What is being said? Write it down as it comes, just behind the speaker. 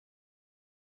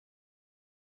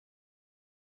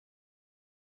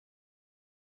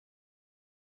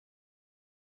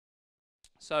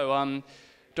So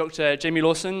Dr. Jamie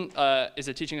Lawson is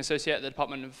a teaching associate at the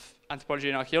Department of Anthropology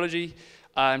and Archaeology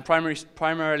and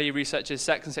primarily researches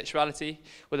sex and sexuality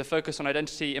with a focus on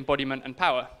identity, embodiment, and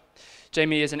power.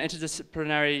 Jamie is an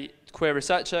interdisciplinary queer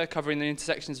researcher covering the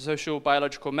intersections of social,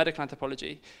 biological, medical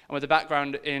anthropology, and with a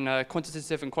background in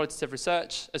quantitative and qualitative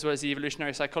research, as well as the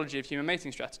evolutionary psychology of human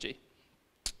mating strategy.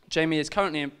 Jamie is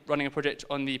currently running a project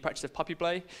on the practice of puppy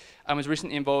play and was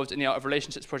recently involved in the Art of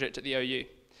Relationships project at the OU.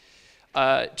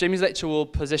 Jamie's lecture will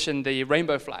position the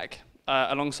rainbow flag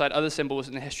alongside other symbols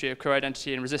in the history of queer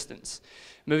identity and resistance,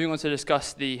 moving on to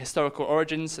discuss the historical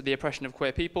origins of the oppression of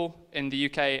queer people in the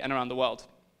UK and around the world.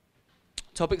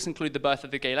 Topics include the birth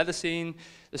of the gay leather scene,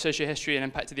 the sociohistory and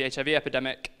impact of the HIV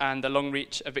epidemic, and the long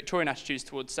reach of Victorian attitudes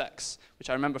towards sex, which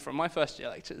I remember from my first year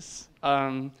lectures.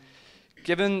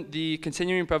 Given the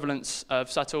continuing prevalence of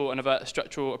subtle and overt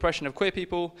structural oppression of queer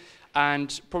people,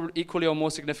 and probably equally or more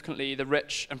significantly, the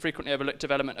rich and frequently overlooked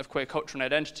development of queer culture and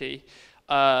identity,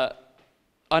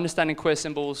 understanding queer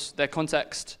symbols, their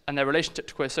context, and their relationship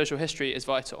to queer social history is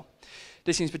vital.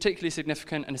 This seems particularly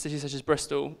significant in a city such as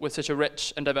Bristol, with such a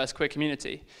rich and diverse queer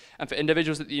community, and for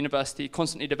individuals at the university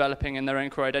constantly developing in their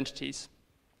own queer identities,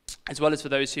 as well as for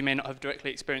those who may not have directly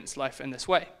experienced life in this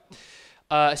way.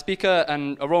 A speaker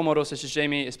and a role model such as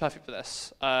Jamie is perfect for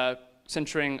this,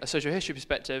 centering a social history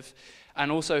perspective,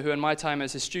 and also who in my time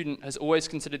as a student has always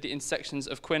considered the intersections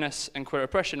of queerness and queer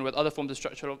oppression with other forms of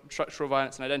structural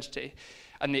violence and identity,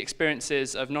 and the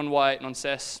experiences of non-white,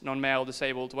 non-cis, non-male,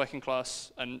 disabled, working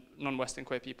class, and non-Western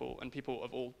queer people, and people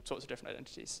of all sorts of different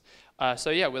identities. So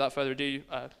yeah, without further ado,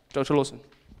 Dr. Lawson.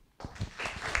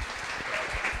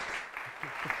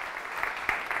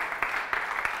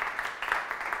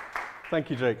 Thank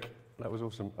you, Jake. That was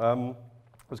awesome. It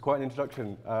was quite an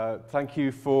introduction. Thank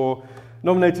you for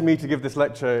nominating me to give this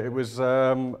lecture. It was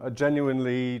a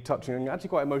genuinely touching and actually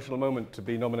quite emotional moment to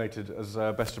be nominated as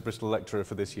Best of Bristol lecturer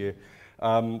for this year.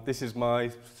 This is my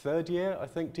third year, I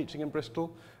think, teaching in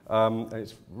Bristol. And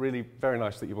it's really very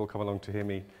nice that you've all come along to hear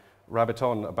me rabbit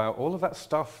on about all of that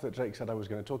stuff that Jake said I was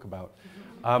going to talk about.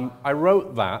 I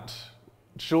wrote that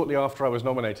shortly after I was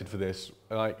nominated for this,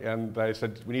 and they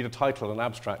said, we need a title and an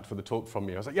abstract for the talk from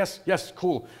you. I was like, yes,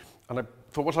 cool. And I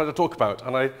thought, what should I talk about?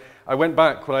 And I went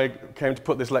back when I came to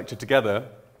put this lecture together,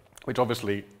 which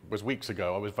obviously was weeks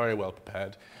ago. I was very well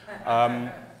prepared.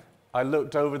 I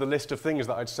looked over the list of things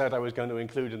that I'd said I was going to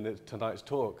include in tonight's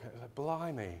talk. I was like,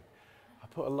 blimey, I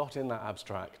put a lot in that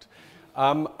abstract.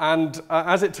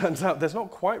 As it turns out, there's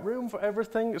not quite room for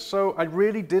everything, so I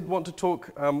really did want to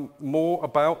talk more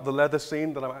about the leather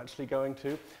scene than I'm actually going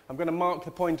to. I'm going to mark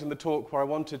the point in the talk where I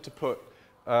wanted to put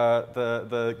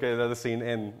the gay leather scene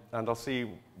in, and I'll see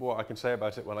what I can say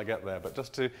about it when I get there. But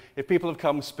just to, if people have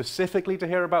come specifically to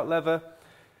hear about leather,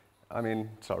 I mean,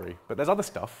 sorry, but there's other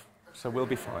stuff, so we'll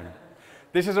be fine.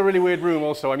 This is a really weird room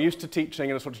also. I'm used to teaching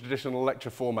in a sort of traditional lecture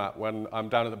format when I'm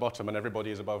down at the bottom and everybody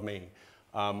is above me.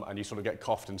 And you sort of get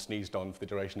coughed and sneezed on for the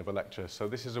duration of a lecture. So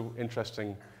this is an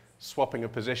interesting swapping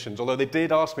of positions. Although they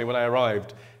did ask me when I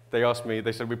arrived, they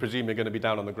said, we presume you're going to be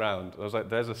down on the ground. I was like,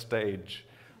 there's a stage.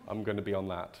 I'm going to be on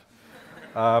that.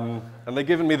 And they've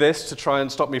given me this to try and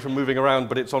stop me from moving around,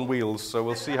 but it's on wheels, so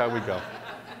we'll see how we go.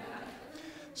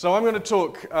 So I'm going to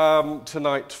talk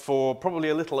tonight for probably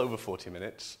a little over 40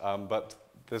 minutes, but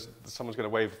someone's going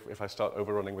to wave if I start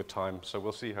overrunning with time, so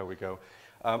we'll see how we go.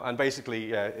 And basically,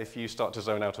 yeah, if you start to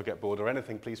zone out or get bored or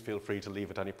anything, please feel free to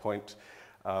leave at any point,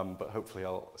 but hopefully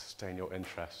I'll sustain your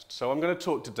interest. So I'm going to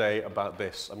talk today about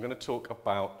this. I'm going to talk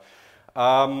about,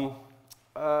 I'm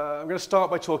going to start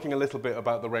by talking a little bit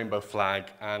about the rainbow flag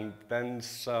and then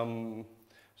some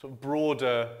sort of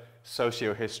broader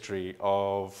socio-history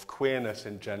of queerness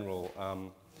in general,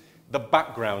 the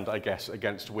background, I guess,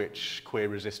 against which queer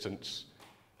resistance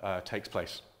takes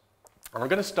place. And I'm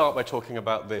going to start by talking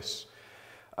about this.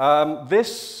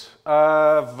 This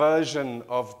version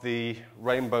of the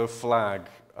rainbow flag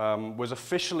was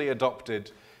officially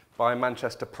adopted by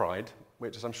Manchester Pride,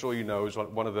 which, as I'm sure you know, is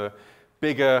one of the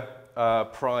bigger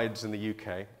prides in the UK.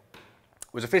 It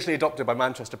was officially adopted by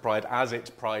Manchester Pride as its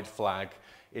pride flag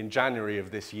in January of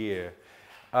this year.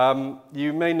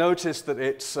 You may notice that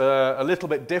it's a little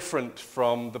bit different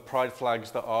from the pride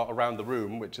flags that are around the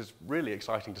room, which is really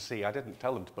exciting to see. I didn't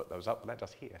tell them to put those up, but they're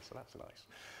just here, so that's nice.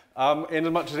 In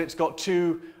as much as it's got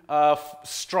two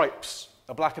stripes,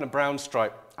 a black and a brown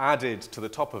stripe, added to the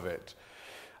top of it.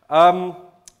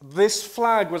 This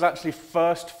flag was actually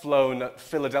first flown at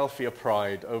Philadelphia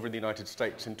Pride over in the United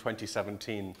States in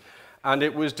 2017, and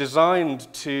it was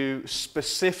designed to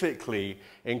specifically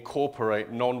incorporate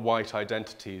non-white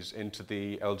identities into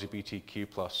the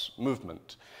LGBTQ+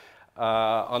 movement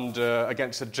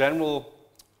against a general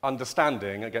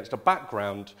understanding, against a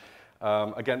background,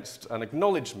 against an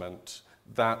acknowledgement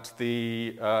that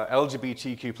the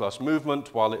LGBTQ+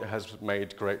 movement, while it has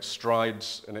made great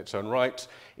strides in its own right,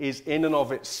 is in and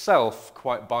of itself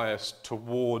quite biased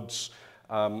towards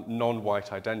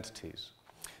non-white identities.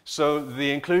 So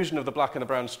the inclusion of the black and the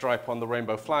brown stripe on the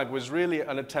rainbow flag was really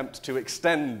an attempt to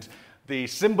extend the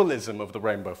symbolism of the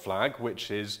rainbow flag,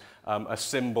 which is a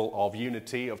symbol of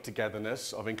unity, of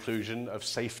togetherness, of inclusion, of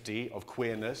safety, of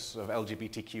queerness, of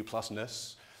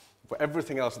LGBTQ+ness, for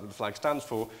everything else that the flag stands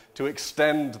for, to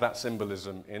extend that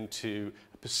symbolism into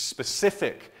a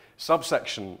specific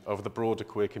subsection of the broader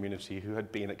queer community who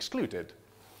had been excluded.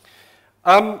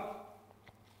 Now,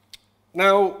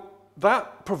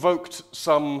 that provoked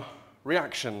some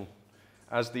reaction,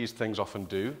 as these things often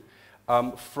do,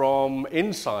 from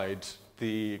inside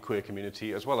the queer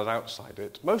community as well as outside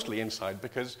it, mostly inside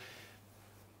because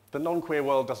the non-queer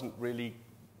world doesn't really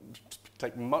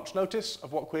take much notice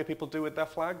of what queer people do with their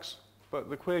flags, but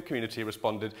the queer community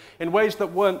responded in ways that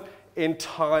weren't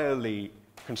entirely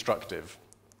constructive.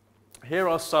 Here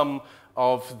are some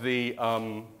of the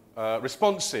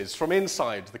responses from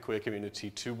inside the queer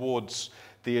community towards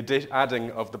the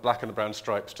adding of the black and the brown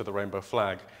stripes to the rainbow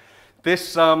flag.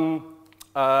 This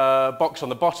box on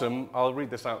the bottom, I'll read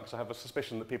this out because I have a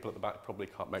suspicion that people at the back probably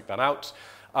can't make that out,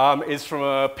 is from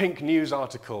a Pink News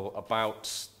article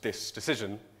about this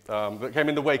decision that came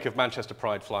in the wake of Manchester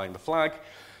Pride flying the flag.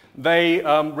 They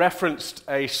referenced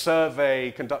a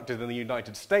survey conducted in the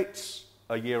United States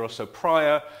a year or so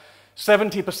prior.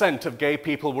 70% of gay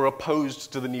people were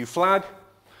opposed to the new flag,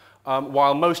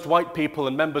 while most white people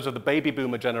and members of the baby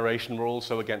boomer generation were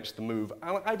also against the move.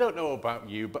 And I don't know about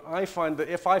you, but I find that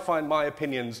if I find my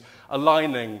opinions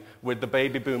aligning with the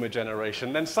baby boomer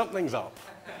generation, then something's up.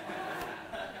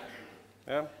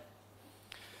 Yeah?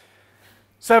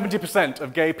 70%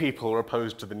 of gay people were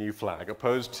opposed to the new flag,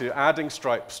 opposed to adding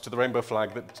stripes to the rainbow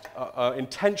flag that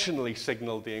intentionally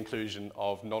signaled the inclusion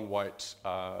of non-white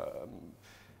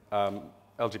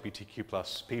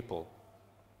LGBTQ+ people.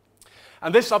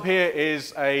 And this up here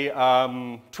is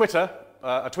a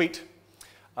tweet.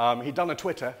 He'd done a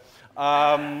Twitter.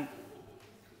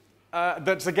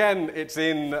 That's, again, it's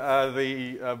in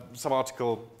some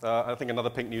article, I think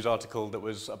another Pink News article that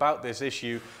was about this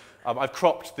issue. I've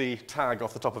cropped the tag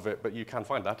off the top of it, but you can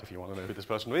find that if you want to know who this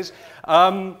person is.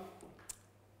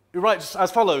 He writes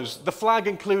as follows: "The flag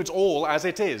includes all as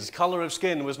it is. Colour of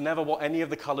skin was never what any of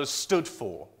the colours stood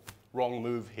for." Wrong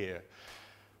move here.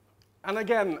 And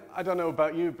again, I don't know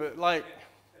about you, but like,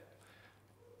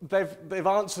 they've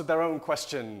answered their own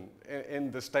question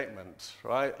in the statement,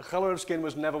 right? Colour of skin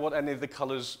was never what any of the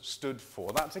colours stood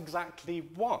for. That's exactly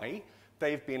why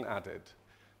they've been added,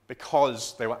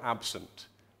 because they were absent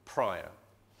prior.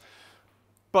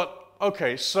 But,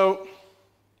 okay, so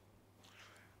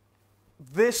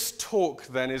this talk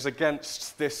then is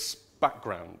against this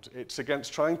background. It's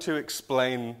against trying to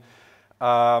explain,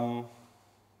 trying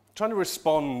to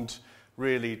respond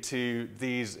really to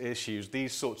these issues,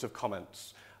 these sorts of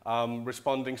comments,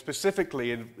 responding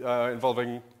specifically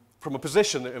involving, from a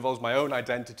position that involves my own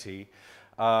identity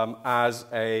as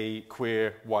a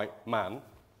queer white man,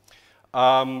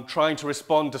 trying to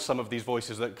respond to some of these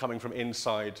voices that are coming from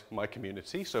inside my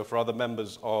community. So for other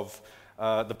members of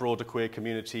the broader queer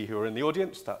community who are in the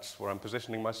audience, that's where I'm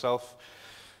positioning myself.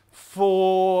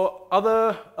 For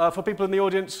people in the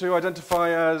audience who identify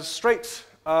as straight,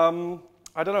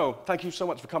 I don't know, thank you so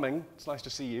much for coming. It's nice to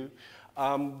see you.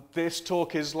 This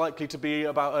talk is likely to be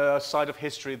about a side of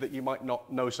history that you might not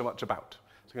know so much about.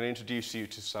 So I'm going to introduce you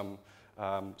to some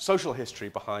social history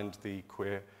behind the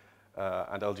queer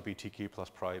and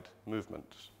LGBTQ+ pride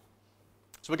movement.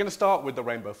 So we're going to start with the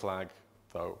rainbow flag,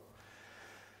 though.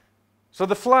 So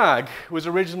the flag was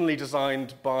originally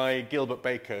designed by Gilbert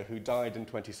Baker, who died in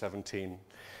 2017.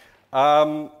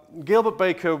 Gilbert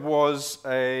Baker was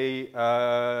a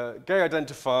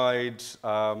gay-identified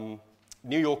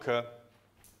New Yorker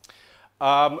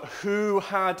who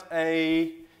had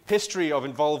a history of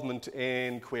involvement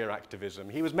in queer activism.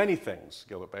 He was many things,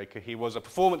 Gilbert Baker. He was a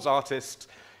performance artist,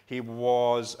 he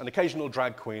was an occasional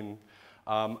drag queen,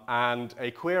 and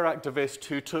a queer activist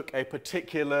who took a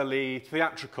particularly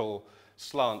theatrical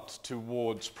slant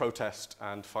towards protest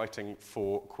and fighting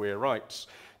for queer rights.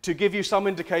 To give you some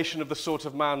indication of the sort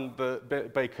of man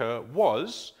that Baker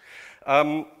was,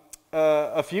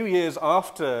 a few years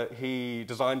after he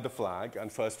designed the flag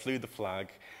and first flew the flag,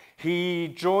 he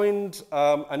joined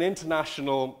an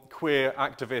international queer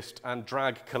activist and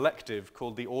drag collective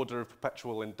called the Order of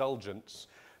Perpetual Indulgence,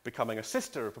 becoming a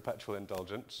sister of Perpetual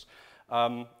Indulgence,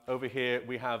 Over here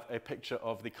we have a picture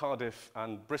of the Cardiff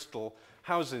and Bristol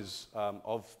houses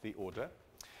of the order.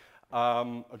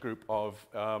 A group of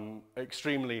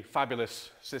extremely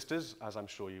fabulous sisters, as I'm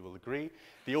sure you will agree.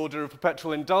 The Order of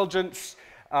Perpetual Indulgence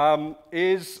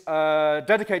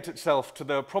dedicates itself to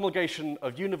the promulgation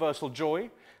of universal joy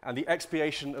and the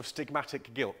expiation of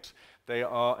stigmatic guilt. They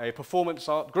are a performance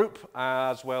art group,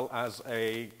 as well as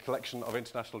a collection of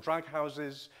international drag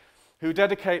houses, who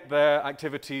dedicate their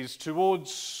activities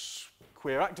towards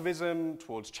queer activism,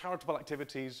 towards charitable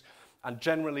activities, and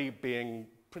generally being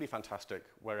pretty fantastic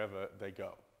wherever they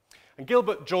go. And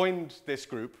Gilbert joined this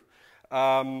group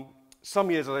some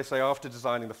years, as I say, after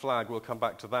designing the flag. We'll come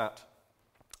back to that.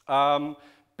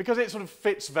 Because it sort of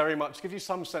fits very much, gives you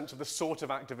some sense of the sort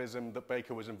of activism that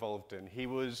Baker was involved in. He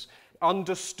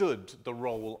understood the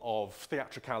role of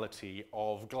theatricality,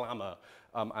 of glamour,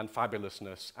 and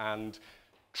fabulousness, and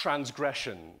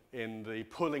transgression in the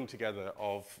pulling together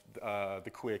of the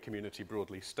queer community,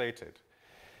 broadly stated.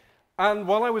 And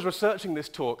while I was researching this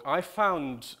talk, I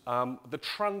found a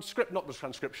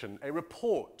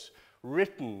report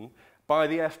written by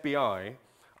the FBI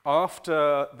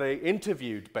after they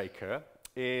interviewed Baker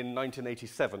in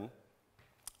 1987,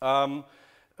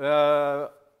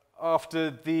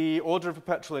 after the Order of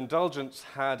Perpetual Indulgence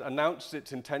had announced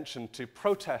its intention to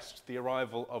protest the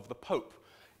arrival of the Pope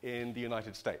in the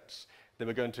United States. They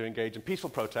were going to engage in peaceful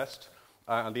protest,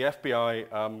 and the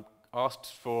FBI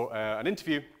asked for an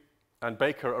interview, and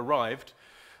Baker arrived.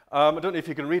 I don't know if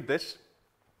you can read this,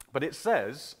 but it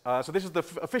says, so this is the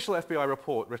official FBI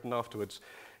report written afterwards.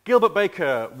 Gilbert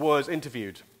Baker was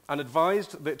interviewed and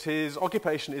advised that his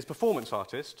occupation is performance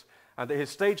artist and that his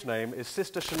stage name is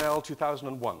Sister Chanel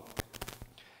 2001.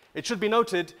 It should be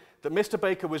noted that Mr.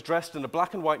 Baker was dressed in a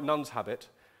black and white nun's habit.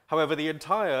 However, the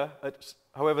attire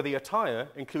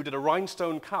included a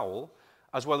rhinestone cowl,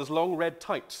 as well as long red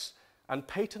tights and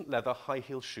patent leather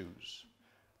high-heel shoes.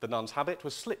 The nun's habit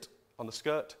was slit on the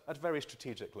skirt at very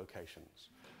strategic locations.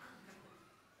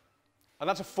 And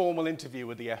that's a formal interview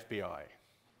with the FBI,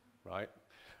 right?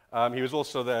 He was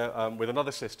also there with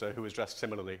another sister who was dressed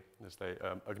similarly, as they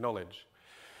acknowledge.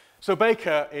 So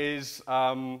Baker is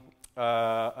a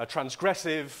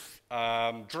transgressive,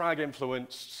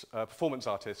 drag-influenced performance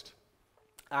artist,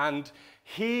 and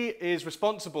he is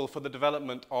responsible for the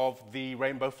development of the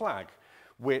rainbow flag,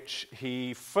 which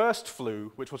was first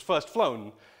flown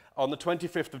on the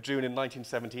 25th of June in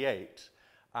 1978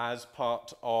 as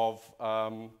part of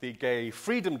the Gay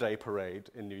Freedom Day parade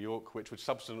in New York, which would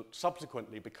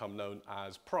subsequently become known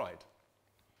as Pride.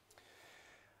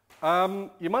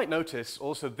 You might notice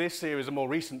also this here is a more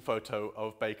recent photo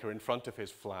of Baker in front of his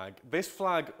flag. This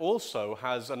flag also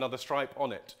has another stripe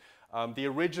on it. The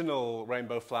original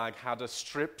rainbow flag had a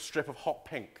strip of hot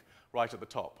pink right at the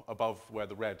top, above where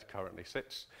the red currently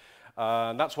sits.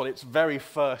 And that's what its very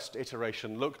first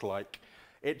iteration looked like.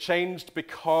 It changed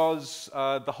because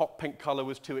the hot pink color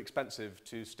was too expensive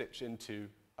to stitch into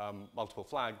multiple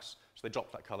flags, so they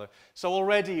dropped that color. So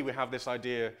already we have this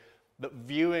idea that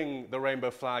viewing the rainbow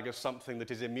flag as something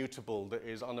that is immutable, that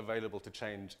is unavailable to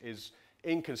change, is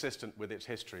inconsistent with its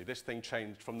history. This thing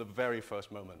changed from the very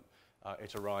first moment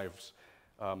it arrives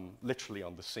literally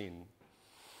on the scene.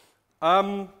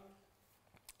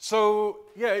 So,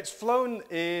 yeah, it's flown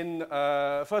in,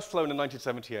 first flown in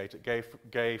 1978 at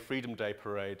Gay Freedom Day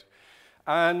Parade.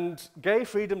 And Gay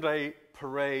Freedom Day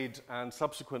Parade and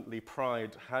subsequently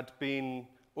Pride had been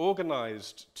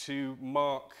organized to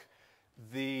mark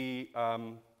the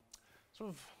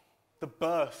sort of the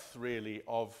birth, really,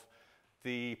 of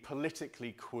the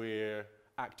politically queer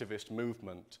activist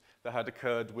movement that had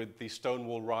occurred with the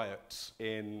Stonewall Riots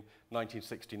in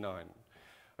 1969.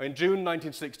 In June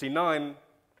 1969,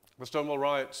 the Stonewall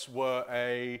Riots were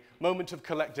a moment of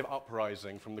collective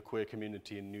uprising from the queer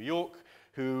community in New York,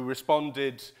 who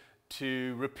responded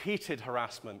to repeated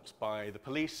harassment by the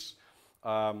police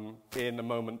in a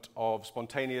moment of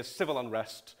spontaneous civil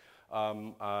unrest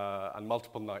and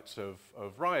multiple nights of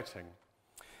rioting.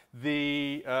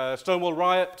 The Stonewall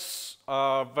Riots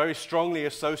are very strongly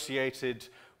associated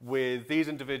with these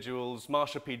individuals,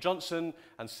 Marsha P. Johnson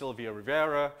and Sylvia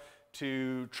Rivera,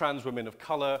 two trans women of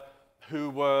color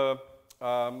who were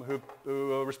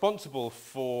responsible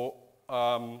for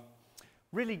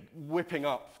really whipping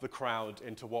up the crowd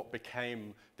into what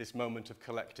became this moment of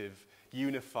collective,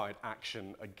 unified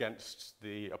action against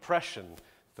the oppression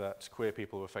that queer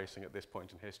people were facing at this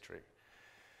point in history.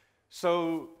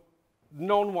 So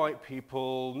non-white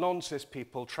people, non-cis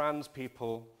people, trans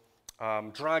people,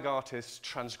 drag artists,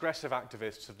 transgressive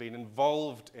activists have been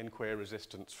involved in queer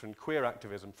resistance, in queer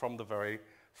activism from the very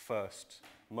first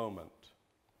moment.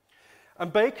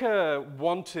 And Baker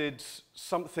wanted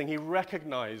something, he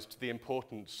recognized the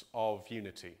importance of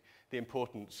unity, the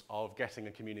importance of getting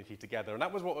a community together. And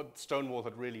that was what Stonewall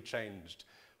had really changed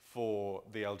for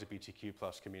the LGBTQ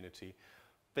plus community.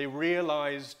 We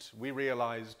realized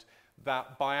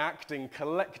that by acting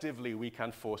collectively, we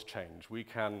can force change. We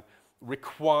can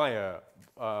require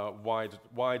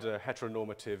wider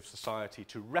heteronormative society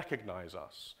to recognize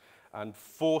us and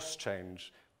force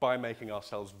change by making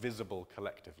ourselves visible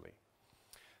collectively.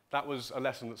 That was a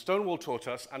lesson that Stonewall taught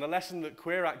us, and a lesson that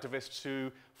queer activists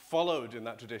who followed in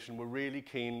that tradition were really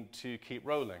keen to keep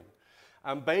rolling.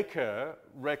 And Baker,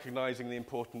 recognizing the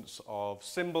importance of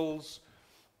symbols,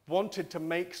 wanted to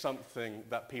make something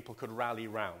that people could rally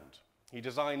round. He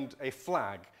designed a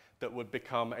flag that would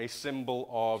become a symbol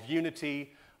of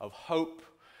unity, of hope.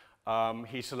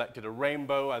 He selected a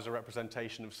rainbow as a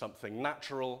representation of something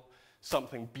natural,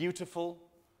 something beautiful.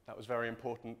 That was very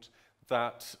important,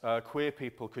 that queer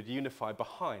people could unify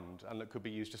behind and that could be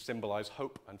used to symbolize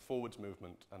hope and forwards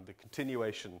movement and the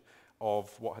continuation of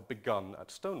what had begun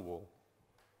at Stonewall.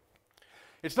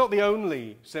 It's not the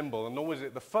only symbol, and nor was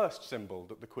it the first symbol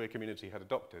that the queer community had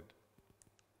adopted.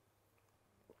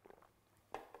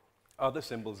 Other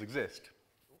symbols exist.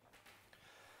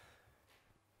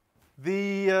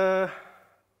 The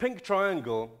pink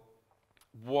triangle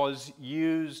was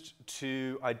used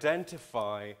to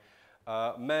identify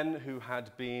men who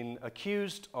had been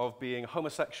accused of being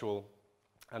homosexual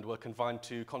and were confined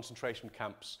to concentration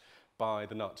camps by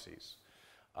the Nazis.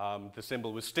 The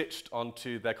symbol was stitched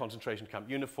onto their concentration camp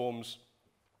uniforms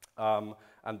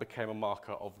and became a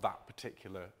marker of that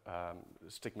particular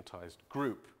stigmatized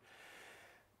group.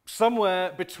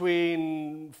 Somewhere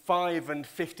between 5,000 and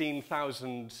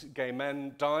 15,000 gay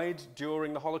men died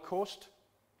during the Holocaust.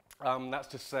 That's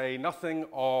to say nothing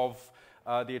of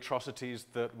the atrocities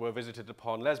that were visited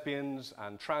upon lesbians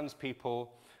and trans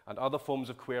people and other forms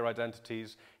of queer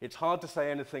identities. It's hard to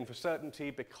say anything for certainty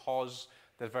because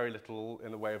there's very little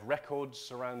in the way of records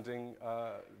surrounding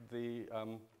the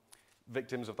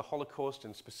victims of the Holocaust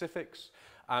in specifics,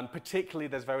 and particularly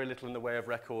there's very little in the way of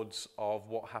records of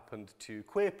what happened to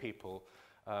queer people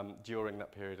during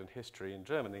that period in history in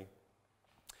Germany.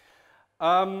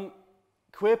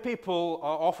 Queer people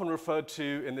are often referred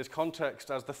to in this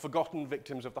context as the forgotten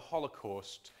victims of the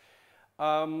Holocaust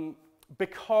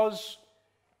because,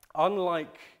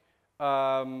 unlike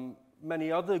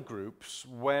many other groups,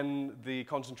 when the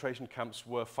concentration camps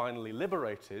were finally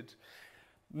liberated,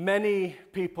 many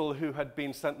people who had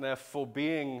been sent there for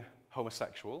being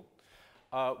homosexual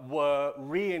were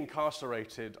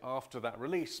re-incarcerated after that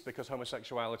release because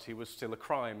homosexuality was still a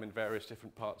crime in various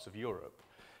different parts of Europe.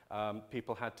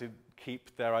 People had to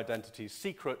keep their identities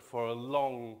secret for a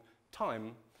long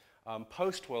time,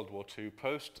 post-World War II,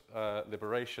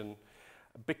 post-liberation,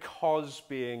 because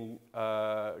being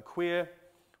queer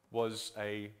was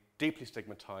a deeply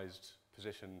stigmatized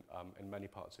position in many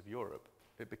parts of Europe.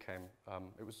 It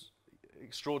was an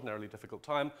extraordinarily difficult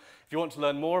time. If you want to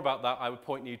learn more about that, I would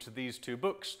point you to these two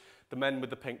books, The Men with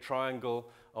the Pink Triangle,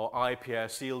 or I, Pierre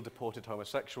Seal, Deported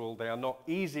Homosexual. They are not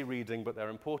easy reading, but they're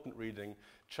important reading,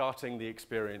 charting the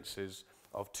experiences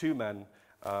of two men,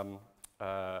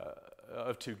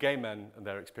 of two gay men and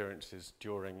their experiences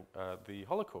during the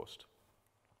Holocaust.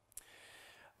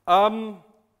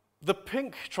 The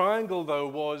pink triangle, though,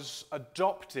 was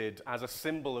adopted as a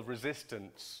symbol of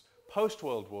resistance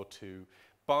post-World War II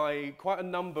by quite a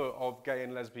number of gay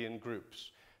and lesbian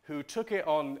groups who took it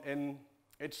on in,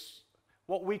 it's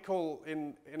what we call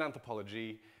in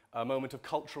anthropology a moment of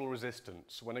cultural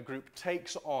resistance, when a group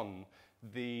takes on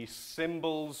the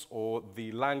symbols or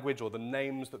the language or the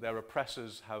names that their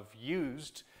oppressors have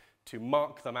used to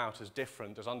mark them out as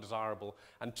different, as undesirable,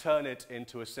 and turn it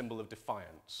into a symbol of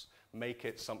defiance, make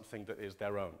it something that is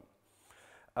their own.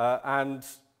 And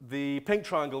the pink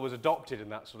triangle was adopted in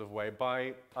that sort of way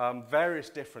by various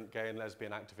different gay and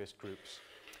lesbian activist groups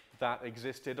that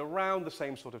existed around the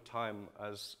same sort of time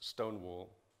as Stonewall.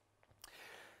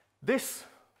 This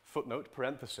footnote,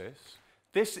 parenthesis,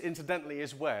 this incidentally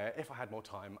is where, if I had more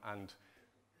time and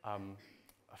I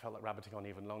felt like rabbiting on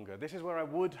even longer, this is where I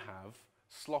would have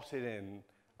slotted in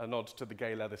a nod to the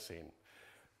gay leather scene.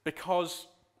 Because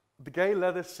the gay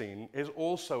leather scene is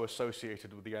also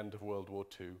associated with the end of World War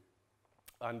II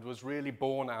and was really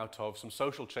born out of some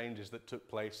social changes that took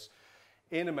place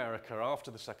in America after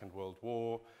the Second World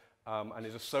War and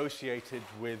is associated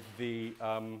with the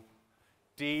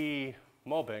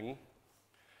de-mobbing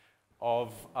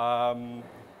of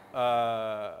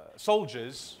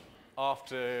soldiers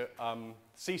after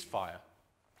ceasefire.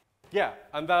 Yeah,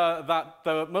 and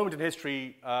the moment in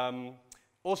history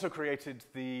also created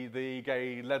the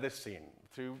gay leather scene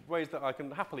through ways that I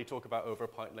can happily talk about over a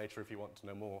pint later if you want to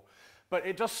know more. But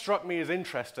it just struck me as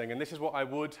interesting, and this is what I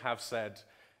would have said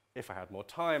if I had more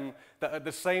time, that at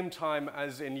the same time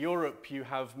as in Europe you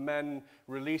have men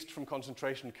released from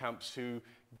concentration camps who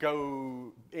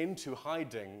go into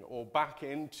hiding or back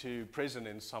into prison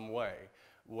in some way,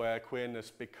 where queerness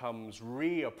becomes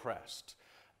re-oppressed.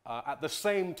 At the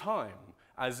same time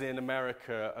as in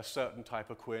America, a certain type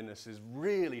of queerness is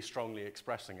really strongly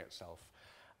expressing itself.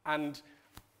 And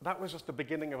that was just the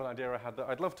beginning of an idea I had that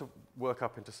I'd love to work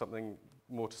up into something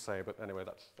more to say, but anyway,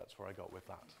 that's where I got with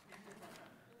that.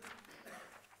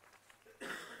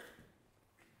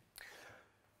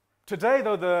 Today,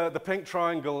 though, the pink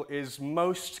triangle is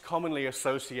most commonly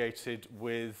associated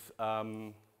with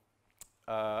ACT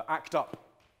UP,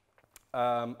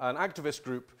 an activist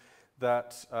group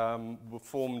that were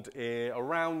formed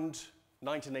around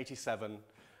 1987,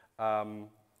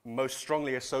 most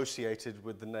strongly associated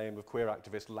with the name of queer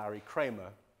activist Larry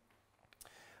Kramer,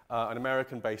 an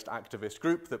American-based activist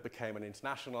group that became an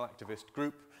international activist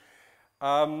group,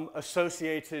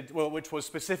 which was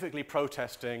specifically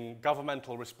protesting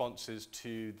governmental responses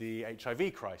to the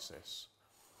HIV crisis.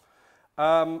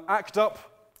 ACT UP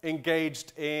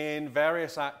engaged in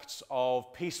various acts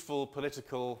of peaceful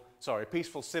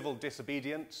civil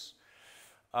disobedience,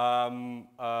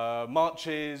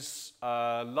 marches,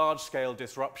 large-scale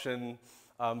disruption,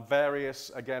 various,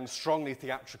 again, strongly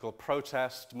theatrical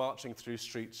protests, marching through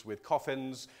streets with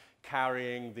coffins,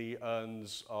 carrying the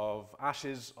urns of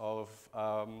ashes of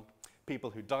people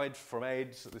who died from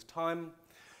AIDS at this time,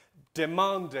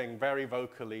 demanding very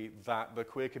vocally that the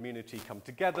queer community come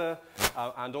together,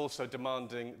 and also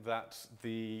demanding that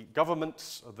the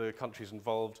governments of the countries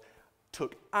involved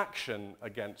took action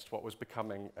against what was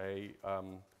becoming a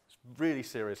really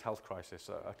serious health crisis,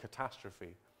 a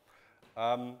catastrophe.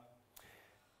 So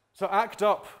ACT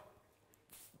UP,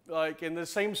 like in the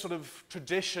same sort of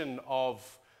tradition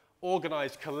of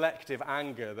organized collective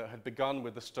anger that had begun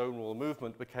with the Stonewall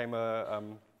movement, became a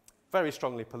very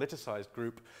strongly politicized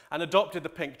group and adopted the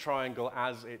pink triangle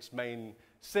as its main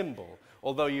symbol,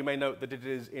 although you may note that it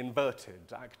is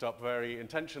inverted. ACT UP very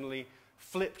intentionally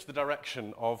flipped the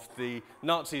direction of the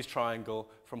Nazis' triangle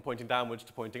from pointing downwards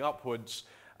to pointing upwards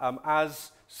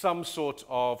as some sort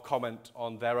of comment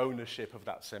on their ownership of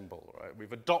that symbol. Right?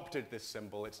 We've adopted this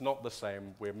symbol, it's not the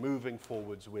same, we're moving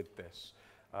forwards with this.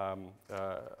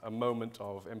 A moment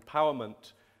of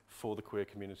empowerment for the queer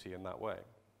community in that way.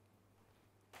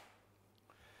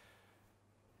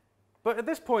 But at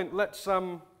this point, let's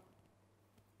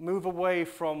move away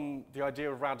from the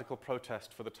idea of radical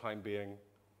protest for the time being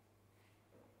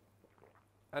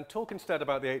and talk instead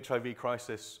about the HIV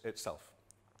crisis itself.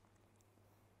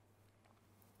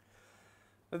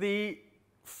 The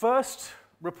first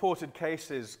reported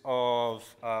cases of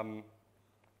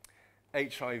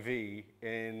HIV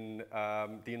in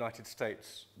the United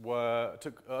States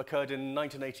occurred in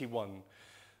 1981.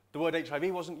 The word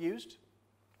HIV wasn't used.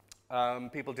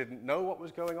 People didn't know what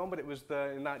was going on, but it was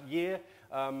in that year,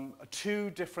 2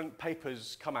 different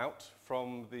papers come out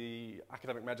from the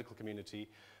academic medical community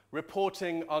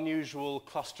reporting unusual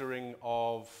clustering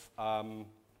of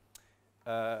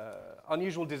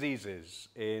unusual diseases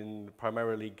in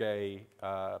primarily gay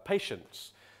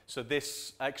patients. So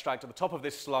this extract at the top of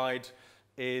this slide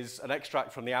is an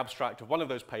extract from the abstract of one of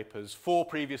those papers. 4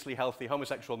 previously healthy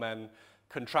homosexual men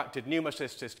contracted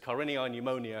pneumocystis carinii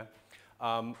pneumonia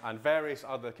and various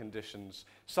other conditions.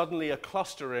 Suddenly a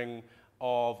clustering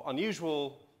of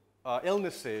unusual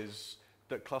illnesses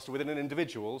that cluster within an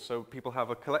individual, so people have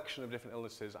a collection of different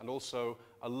illnesses, and also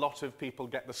a lot of people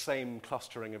get the same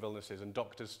clustering of illnesses, and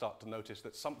doctors start to notice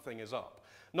that something is up.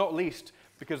 Not least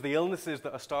because the illnesses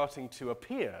that are starting to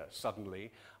appear suddenly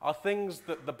are things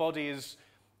that the body is,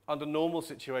 under normal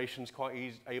situations,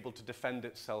 quite able to defend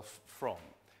itself from.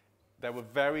 There were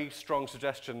very strong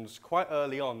suggestions quite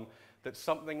early on that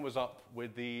something was up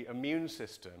with the immune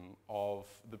system of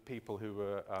the people who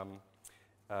were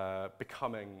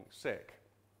becoming sick.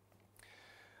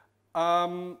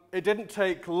 It didn't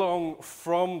take long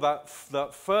from that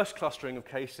first clustering of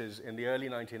cases in the early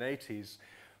 1980s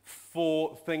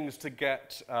for things to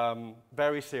get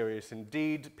very serious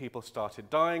indeed. People started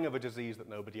dying of a disease that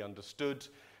nobody understood.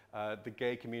 The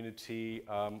gay community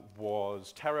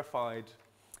was terrified,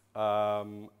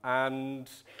 and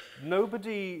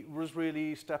nobody was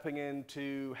really stepping in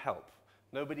to help.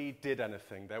 Nobody did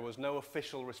anything. There was no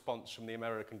official response from the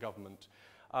American government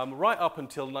right up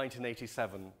until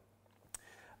 1987.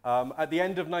 At the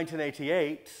end of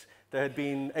 1988, there had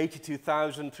been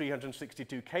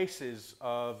 82,362 cases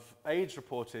of AIDS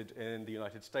reported in the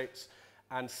United States,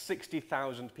 and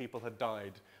 60,000 people had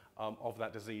died of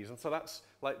that disease. And so that's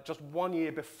like just 1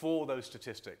 year before those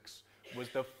statistics was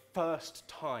the first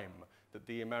time that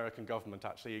the American government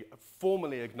actually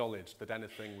formally acknowledged that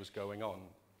anything was going on.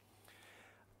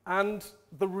 And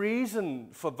the reason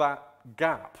for that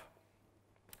gap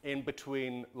in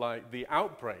between like the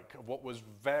outbreak of what was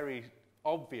very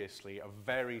obviously a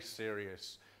very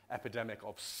serious epidemic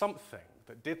of something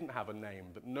that didn't have a name,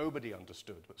 that nobody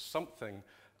understood, but something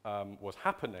was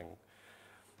happening.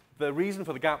 The reason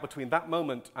for the gap between that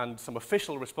moment and some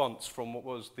official response from what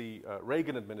was the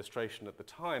Reagan administration at the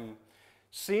time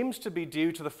seems to be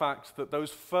due to the fact that those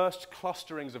first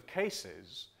clusterings of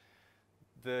cases,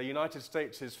 the United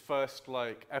States' first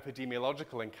like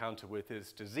epidemiological encounter with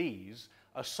this disease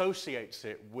associates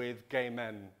it with gay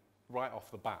men right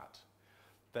off the bat.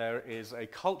 There is a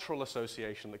cultural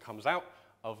association that comes out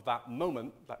of that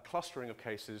moment, that clustering of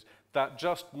cases, that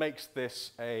just makes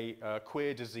this a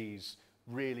queer disease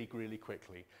really, really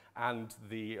quickly. And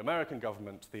the American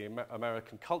government, the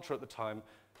American culture at the time,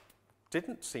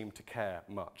 didn't seem to care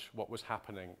much what was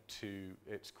happening to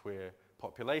its queer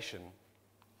population.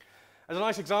 As a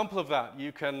nice example of that,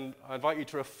 I invite you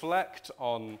to reflect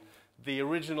on the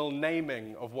original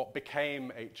naming of what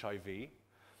became HIV.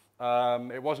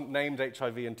 It wasn't named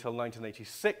HIV until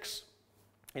 1986.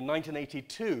 In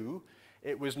 1982,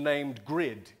 it was named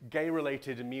GRID,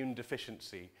 Gay-Related Immune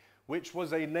Deficiency, which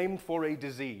was a name for a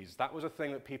disease. That was a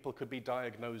thing that people could be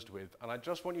diagnosed with. And I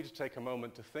just want you to take a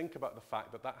moment to think about the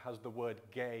fact that that has the word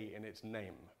gay in its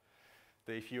name.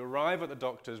 That if you arrive at the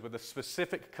doctors with a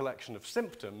specific collection of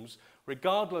symptoms,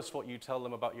 regardless what you tell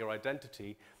them about your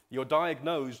identity, you're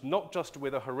diagnosed not just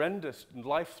with a horrendous and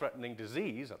life-threatening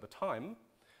disease at the time,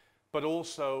 but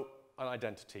also an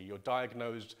identity. You're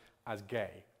diagnosed as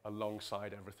gay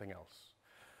alongside everything else.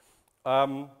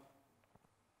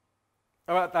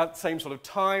 About that same sort of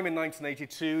time, in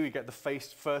 1982, you get the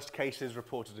first cases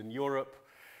reported in Europe.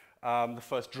 The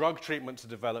first drug treatments are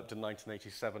developed in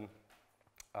 1987,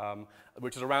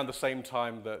 which is around the same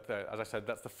time that, as I said,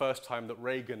 that's the first time that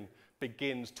Reagan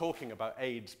begins talking about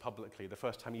AIDS publicly. The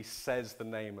first time he says the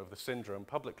name of the syndrome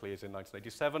publicly is in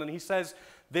 1987, and he says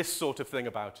this sort of thing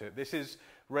about it. This is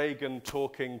Reagan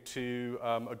talking to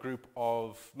a group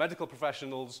of medical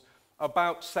professionals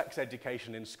about sex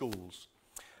education in schools.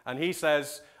 And he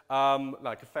says,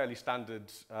 like a fairly standard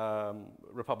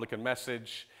Republican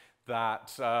message,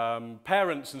 that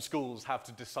parents and schools have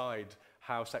to decide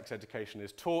how sex education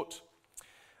is taught.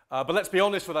 But let's be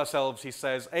honest with ourselves, he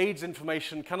says, AIDS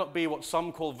information cannot be what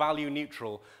some call value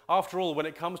neutral. After all, when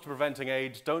it comes to preventing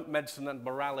AIDS, don't medicine and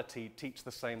morality teach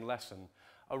the same lesson?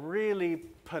 A really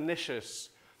pernicious,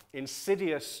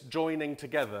 insidious joining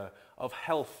together of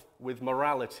health with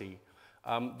morality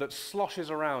that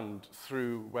sloshes around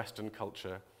through Western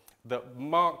culture, that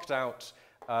marked out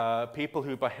people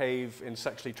who behave in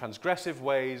sexually transgressive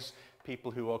ways,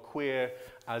 people who are queer,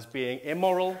 as being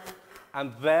immoral,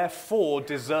 and therefore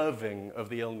deserving of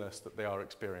the illness that they are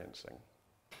experiencing.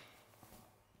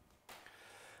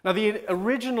 Now, the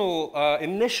original,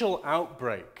 initial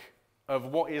outbreak of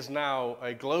what is now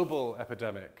a global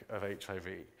epidemic of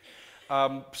HIV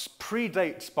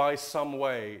predates by some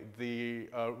way the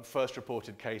first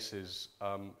reported cases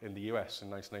in the US in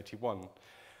 1981.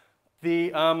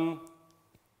 The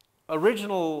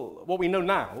original, what we know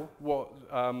now,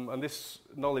 and this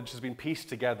knowledge has been pieced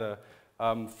together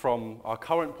from our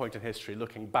current point in history,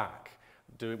 looking back,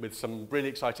 with some really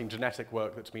exciting genetic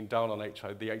work that's been done on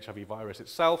the HIV virus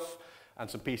itself, and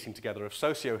some piecing together of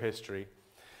sociohistory.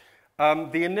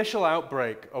 The initial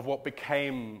outbreak of what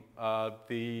became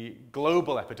the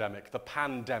global epidemic, the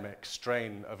pandemic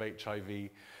strain of HIV,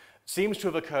 seems to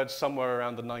have occurred somewhere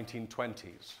around the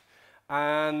 1920s.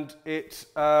 And it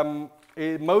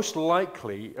most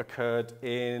likely occurred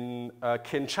in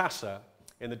Kinshasa,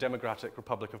 in the Democratic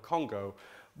Republic of Congo,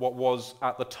 what was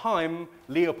at the time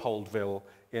Leopoldville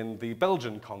in the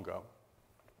Belgian Congo.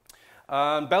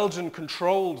 Belgium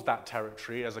controlled that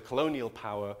territory as a colonial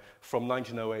power from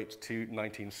 1908 to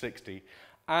 1960.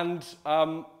 And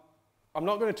I'm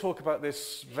not going to talk about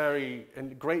this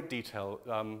in great detail,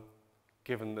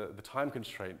 given the time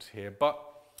constraints here, but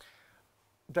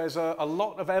there's a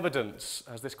lot of evidence,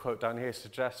 as this quote down here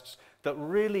suggests, that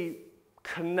really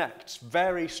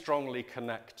very strongly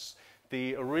connects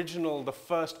the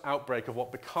first outbreak of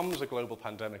what becomes a global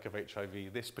pandemic of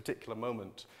HIV, this particular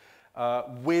moment,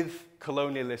 with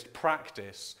colonialist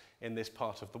practice in this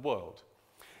part of the world.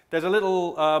 There's a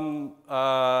little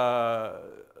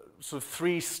sort of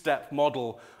three-step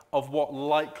model of what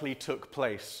likely took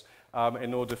place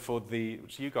in order for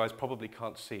which you guys probably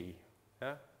can't see.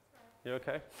 Yeah? You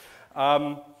okay?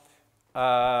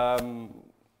 a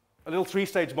little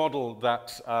three-stage model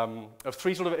that, of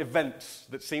three sort of events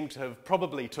that seem to have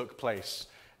probably took place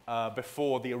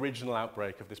before the original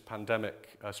outbreak of this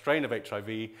pandemic strain of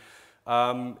HIV.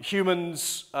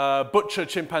 Humans butcher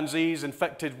chimpanzees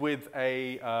infected with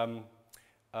their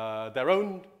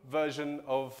own version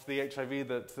of the HIV,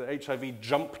 that the HIV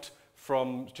jumped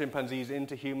from chimpanzees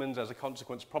into humans as a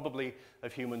consequence probably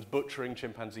of humans butchering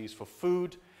chimpanzees for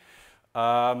food.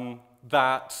 Humans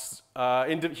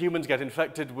get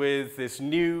infected with this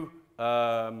new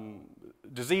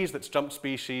disease that's jumped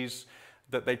species,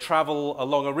 that they travel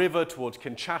along a river towards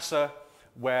Kinshasa,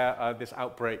 where this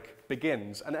outbreak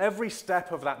begins. And every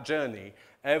step of that journey,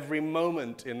 every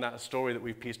moment in that story that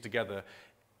we've pieced together,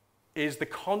 is the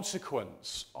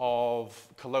consequence of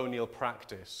colonial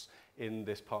practice in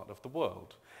this part of the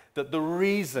world. That the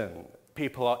reason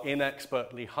people are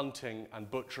inexpertly hunting and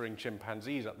butchering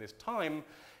chimpanzees at this time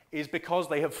is because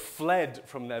they have fled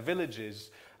from their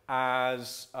villages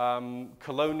as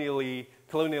colonial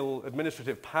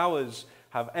administrative powers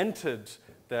have entered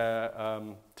their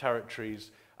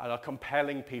territories and are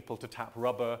compelling people to tap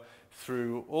rubber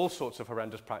through all sorts of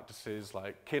horrendous practices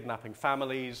like kidnapping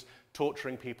families,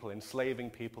 torturing people, enslaving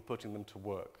people, putting them to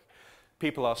work.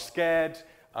 People are scared,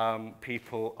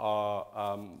 people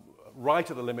are right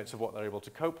at the limits of what they're able to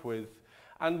cope with.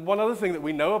 And one other thing that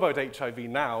we know about HIV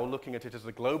now, looking at it as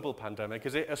a global pandemic,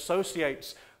 is it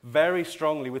associates very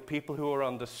strongly with people who are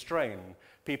under strain,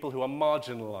 people who are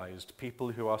marginalized,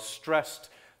 people who are stressed,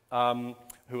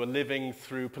 who are living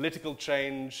through political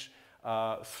change,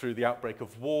 through the outbreak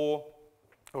of war,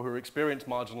 or who experience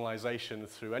marginalization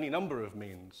through any number of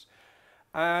means.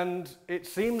 And it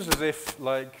seems as if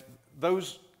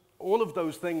all of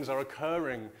those things are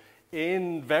occurring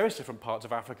in various different parts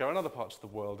of Africa and other parts of the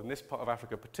world, in this part of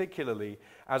Africa particularly,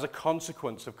 as a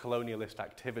consequence of colonialist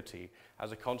activity,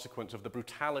 as a consequence of the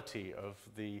brutality of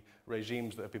the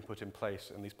regimes that have been put in place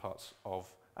in these parts of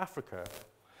Africa.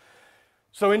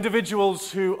 So individuals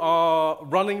who are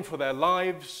running for their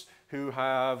lives, who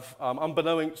have,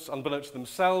 unbeknownst to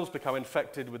themselves, become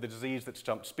infected with the disease that's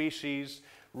jumped species,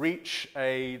 reach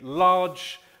a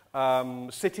large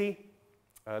city,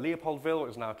 Leopoldville,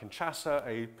 is now Kinshasa,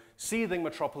 a seething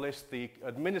metropolis, the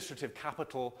administrative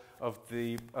capital of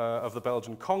the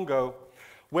Belgian Congo,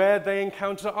 where they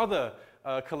encounter other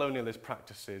colonialist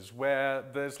practices, where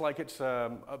there's like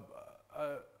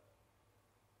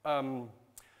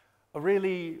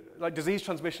disease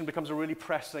transmission becomes a really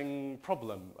pressing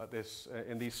problem at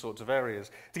in these sorts of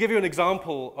areas. To give you an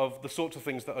example of the sorts of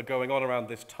things that are going on around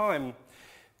this time,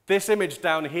 this image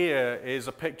down here is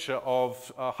a picture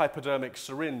of a hypodermic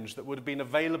syringe that would have been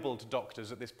available to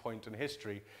doctors at this point in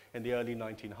history in the early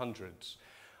 1900s.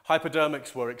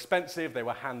 Hypodermics were expensive, they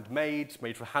were handmade,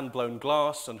 made from hand-blown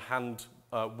glass and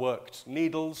hand-worked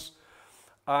needles,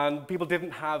 and people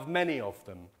didn't have many of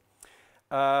them.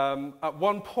 At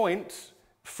one point,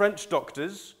 French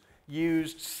doctors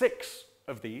used 6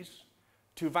 of these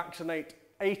to vaccinate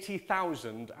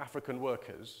 80,000 African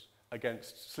workers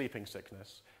against sleeping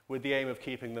sickness, with the aim of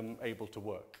keeping them able to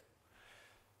work.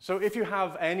 So if you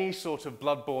have any sort of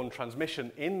bloodborne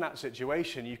transmission in that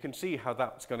situation, you can see how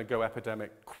that's going to go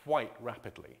epidemic quite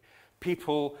rapidly.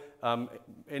 People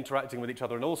interacting with each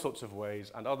other in all sorts of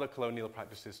ways, and other colonial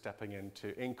practices stepping in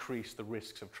to increase the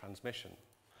risks of transmission.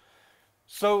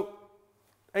 So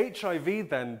HIV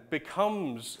then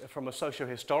becomes, from a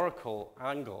socio-historical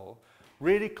angle,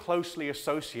 really closely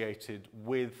associated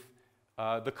with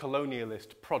the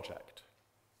colonialist project.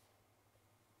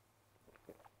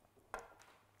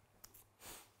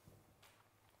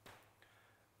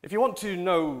 If you want to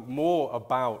know more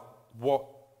about what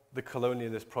the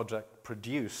colonialist project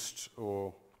produced,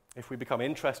 or if we become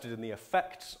interested in the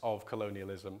effects of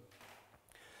colonialism,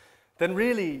 then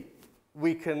really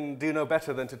we can do no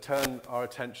better than to turn our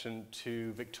attention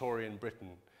to Victorian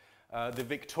Britain. The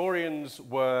Victorians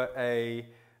were a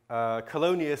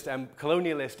colonialist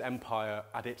empire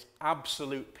at its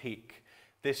absolute peak.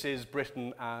 This is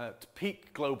Britain at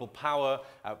peak global power,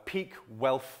 at peak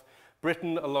wealth.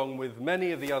 Britain, along with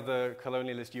many of the other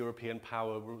colonialist European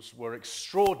powers, were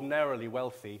extraordinarily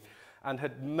wealthy and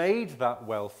had made that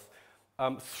wealth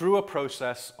through a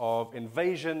process of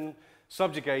invasion,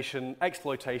 subjugation,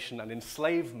 exploitation, and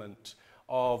enslavement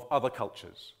of other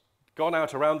cultures. Gone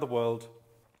out around the world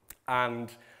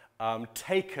and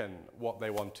taken what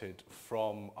they wanted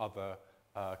from other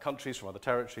countries, from other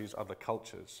territories, other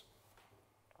cultures.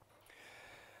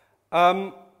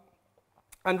 And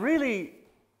really,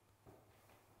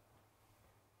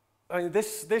 I mean,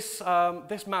 this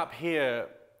map here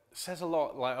says a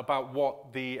lot about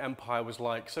what the empire was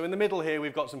like. So in the middle here,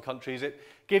 we've got some countries. It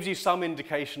gives you some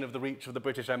indication of the reach of the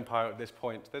British Empire at this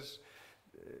point. There's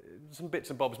some bits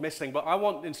and bobs missing, but I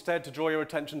want instead to draw your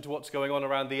attention to what's going on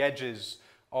around the edges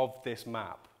of this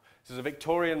map. This is a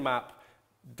Victorian map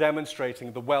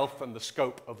demonstrating the wealth and the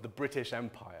scope of the British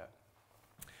Empire.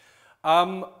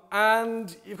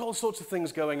 And you've got all sorts of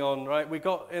things going on, right? We've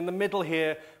got, in the middle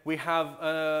here, we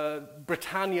have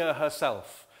Britannia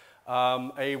herself,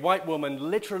 a white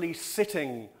woman literally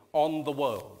sitting on the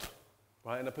world,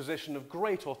 right, in a position of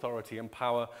great authority and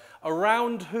power,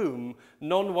 around whom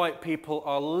non-white people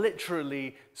are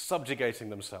literally subjugating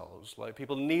themselves, like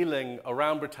people kneeling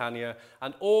around Britannia,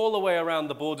 and all the way around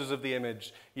the borders of the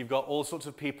image, you've got all sorts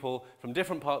of people from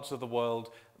different parts of the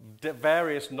world,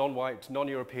 various non-white,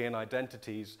 non-European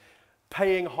identities,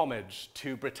 paying homage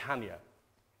to Britannia.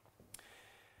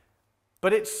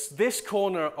 But it's this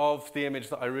corner of the image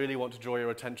that I really want to draw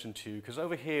your attention to, because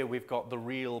over here we've got the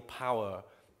real power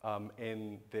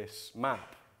in this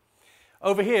map.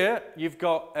 Over here, you've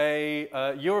got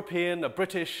a European, a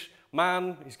British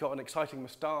man. He's got an exciting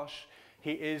moustache.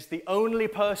 He is the only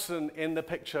person in the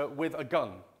picture with a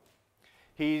gun.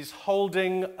 He's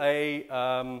holding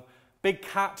a big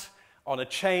cat on a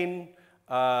chain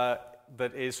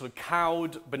that is sort of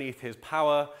cowed beneath his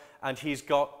power, and he's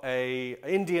got an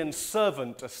Indian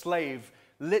servant, a slave,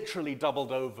 literally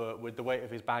doubled over with the weight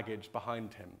of his baggage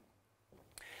behind him.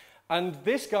 And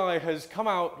this guy has come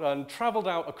out and traveled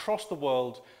out across the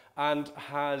world and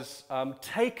has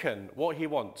taken what he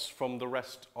wants from the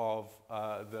rest of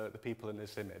the people in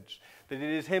this image. That it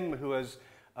is him who has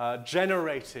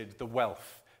generated the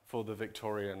wealth for the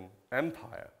Victorian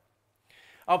Empire.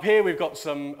 Up here we've got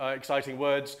some exciting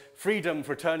words. Freedom,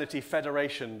 fraternity,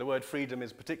 federation. The word freedom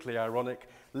is particularly ironic.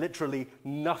 Literally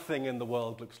nothing in the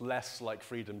world looks less like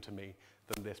freedom to me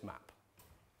than this map.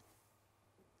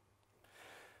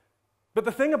 But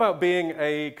the thing about being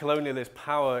a colonialist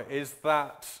power is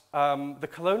that the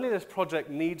colonialist project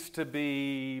needs to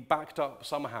be backed up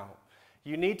somehow.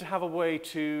 You need to have a way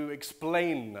to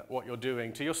explain what you're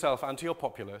doing to yourself and to your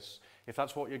populace, if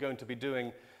that's what you're going to be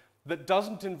doing, that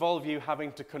doesn't involve you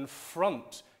having to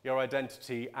confront your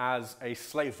identity as a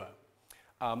slaver,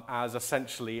 as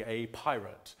essentially a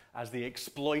pirate, as the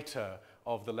exploiter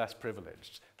of the less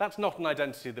privileged. That's not an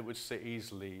identity that would sit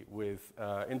easily with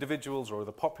individuals or with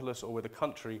the populace or with a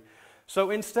country. So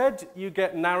instead, you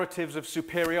get narratives of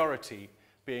superiority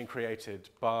being created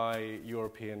by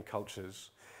European cultures.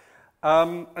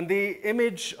 And the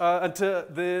image,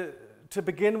 to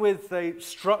begin with, they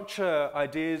structure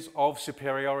ideas of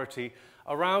superiority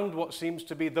around what seems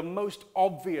to be the most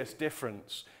obvious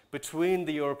difference between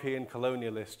the European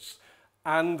colonialists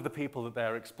and the people that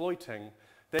they're exploiting.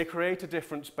 They create a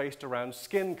difference based around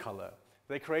skin color.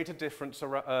 They create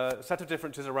a set of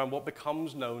differences around what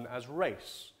becomes known as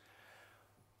race.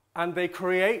 And they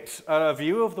create a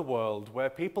view of the world where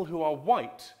people who are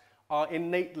white are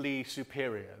innately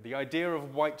superior. The idea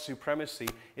of white supremacy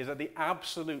is at the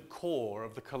absolute core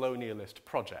of the colonialist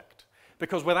project.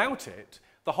 Because without it,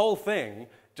 the whole thing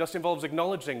just involves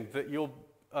acknowledging that you're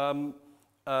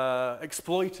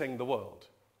exploiting the world.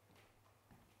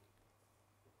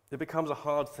 It becomes a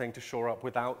hard thing to shore up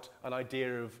without an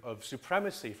idea of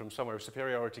supremacy from somewhere, of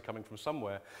superiority coming from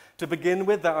somewhere. To begin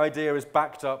with, that idea is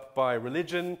backed up by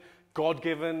religion,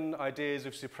 God-given ideas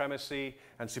of supremacy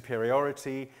and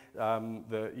superiority,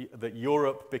 that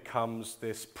Europe becomes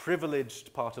this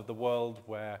privileged part of the world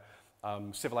where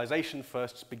civilization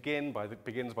first begins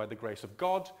by the grace of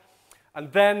God. And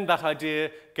then that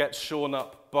idea gets shorn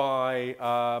up by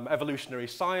evolutionary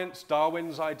science.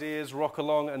 Darwin's ideas rock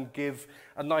along and give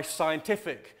a nice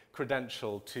scientific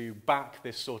credential to back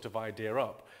this sort of idea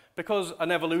up. Because an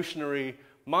evolutionary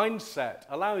mindset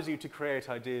allows you to create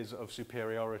ideas of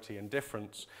superiority and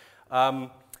difference.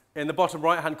 In the bottom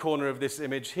right-hand corner of this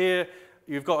image here,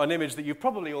 you've got an image that you've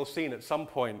probably all seen at some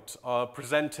point,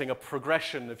 presenting a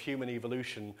progression of human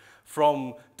evolution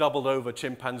from doubled-over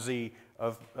chimpanzee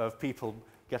of people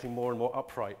getting more and more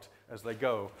upright as they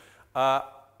go.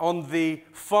 On the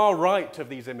far right of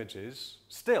these images,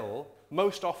 still,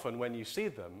 most often when you see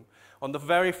them, on the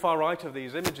very far right of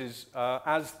these images,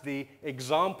 as the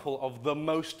example of the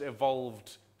most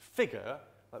evolved figure,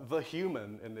 the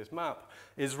human in this map,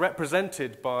 is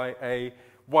represented by a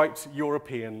white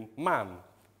European man.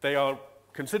 They are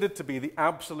considered to be the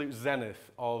absolute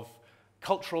zenith of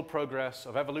cultural progress,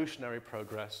 of evolutionary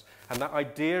progress, and that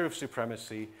idea of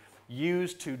supremacy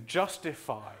used to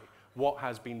justify what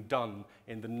has been done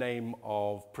in the name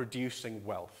of producing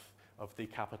wealth of the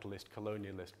capitalist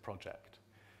colonialist project.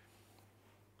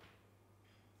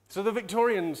 So the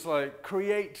Victorians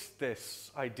create this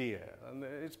idea, and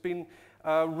it's been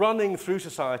running through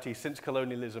society since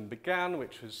colonialism began,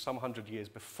 which was some 100 years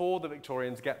before the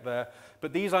Victorians get there.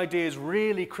 But these ideas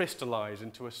really crystallize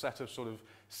into a set of sort of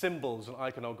symbols and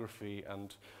iconography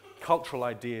and cultural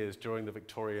ideas during the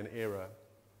Victorian era.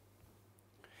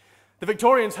 The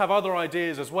Victorians have other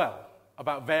ideas as well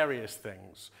about various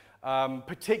things,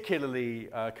 particularly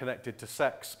connected to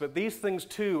sex, but these things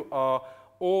too are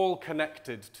all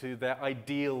connected to their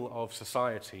ideal of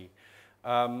society,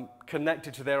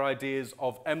 connected to their ideas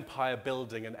of empire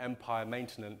building and empire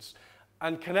maintenance,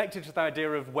 and connected to the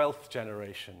idea of wealth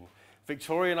generation.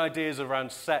 Victorian ideas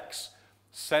around sex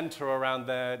center around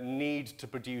their need to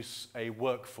produce a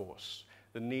workforce,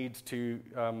 the need to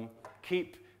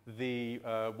keep the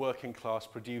working class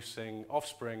producing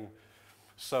offspring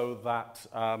so that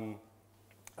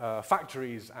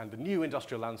factories and the new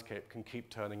industrial landscape can keep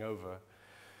turning over.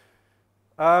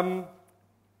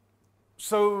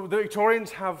 So the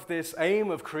Victorians have this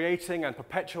aim of creating and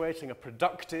perpetuating a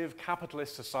productive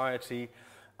capitalist society,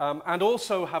 and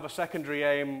also have a secondary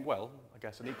aim, well, I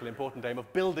guess an equally important aim,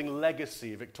 of building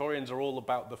legacy. Victorians are all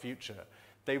about the future.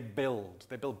 They build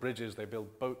bridges, they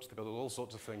build boats, they build all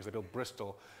sorts of things, they build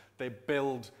Bristol, they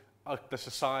build the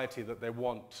society that they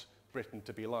want Britain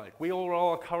to be like. We all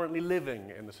are currently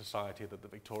living in the society that the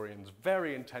Victorians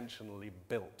very intentionally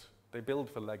built. They build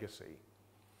for legacy.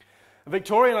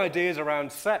 Victorian ideas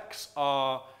around sex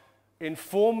are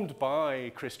informed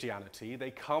by Christianity. They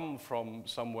come from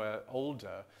somewhere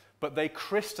older, but they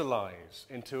crystallize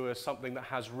into something that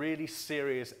has really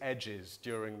serious edges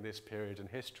during this period in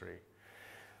history.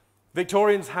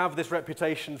 Victorians have this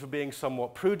reputation for being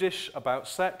somewhat prudish about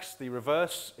sex. The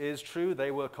reverse is true.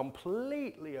 They were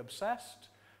completely obsessed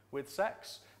with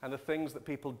sex and the things that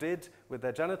people did with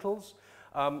their genitals.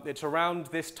 It's around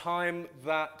this time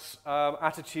that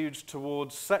attitudes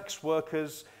towards sex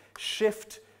workers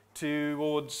shift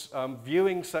towards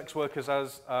viewing sex workers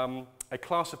as a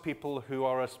class of people who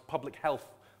are a public health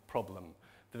problem.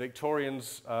 The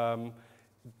Victorians turn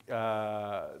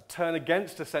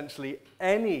against essentially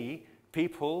any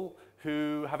people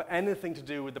who have anything to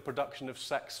do with the production of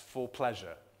sex for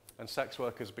pleasure, and sex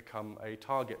workers become a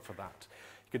target for that.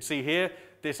 You can see here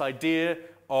this idea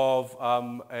of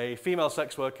a female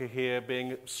sex worker here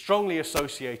being strongly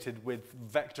associated with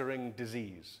vectoring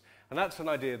disease. And that's an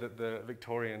idea that the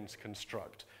Victorians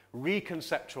construct,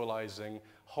 reconceptualizing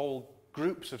whole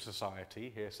groups of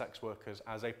society, here sex workers,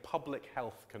 as a public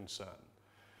health concern.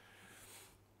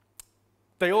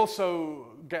 They also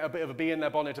get a bit of a bee in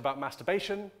their bonnet about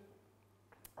masturbation,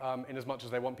 in as much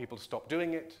as they want people to stop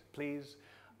doing it, please.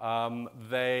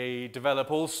 They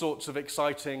develop all sorts of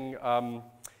exciting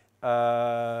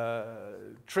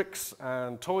tricks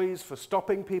and toys for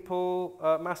stopping people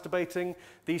masturbating.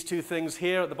 These two things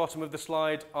here at the bottom of the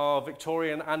slide are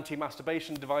Victorian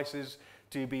anti-masturbation devices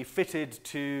to be fitted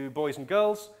to boys and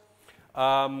girls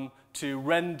to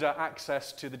render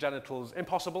access to the genitals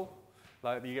impossible.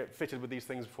 Like you get fitted with these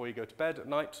things before you go to bed at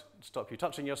night, stop you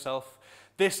touching yourself.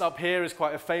 This up here is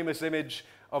quite a famous image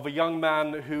of a young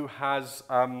man who has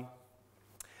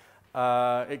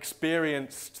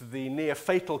experienced the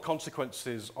near-fatal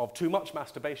consequences of too much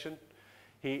masturbation.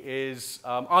 He is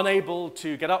unable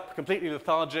to get up, completely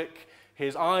lethargic.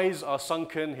 His eyes are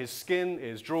sunken, his skin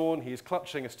is drawn, he is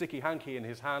clutching a sticky hanky in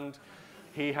his hand.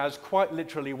 He has quite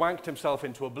literally wanked himself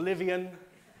into oblivion.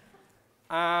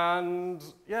 And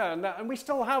yeah, and we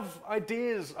still have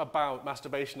ideas about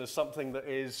masturbation as something that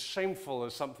is shameful,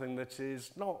 as something that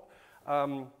is not,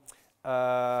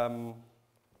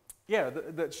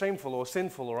 that's shameful or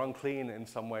sinful or unclean in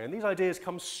some way. And these ideas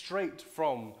come straight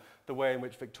from the way in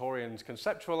which Victorians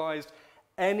conceptualized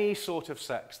any sort of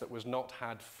sex that was not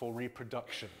had for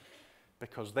reproduction,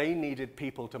 because they needed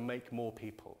people to make more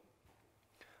people.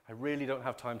 I really don't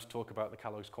have time to talk about the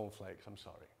Kellogg's cornflakes, I'm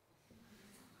sorry.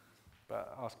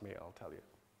 But ask me, I'll tell you.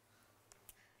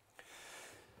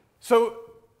 So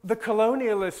the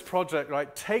colonialist project,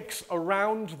 right, takes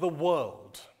around the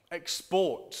world,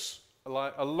 exports,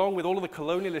 along with all of the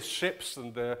colonialist ships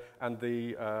and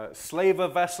the slaver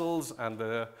vessels and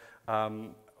the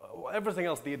everything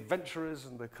else, the adventurers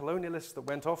and the colonialists that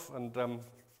went off and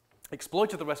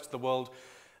exploited the rest of the world.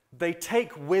 They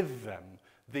take with them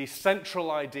the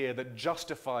central idea that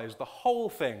justifies the whole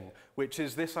thing, which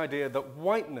is this idea that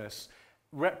whiteness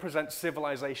represents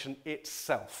civilization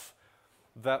itself,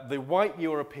 that the white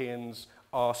Europeans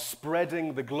are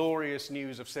spreading the glorious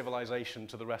news of civilization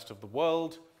to the rest of the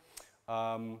world,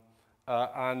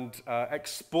 and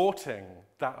exporting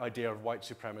that idea of white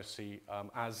supremacy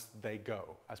as they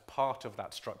go, as part of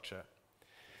that structure.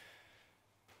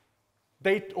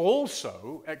 They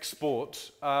also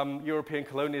export, European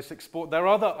colonialists export their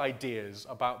other ideas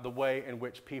about the way in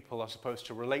which people are supposed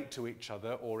to relate to each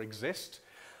other or exist,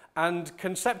 and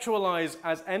conceptualize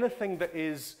as anything that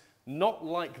is not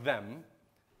like them,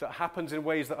 that happens in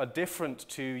ways that are different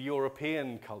to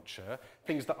European culture,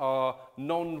 things that are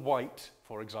non-white,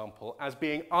 for example, as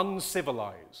being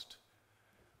uncivilized,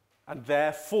 and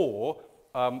therefore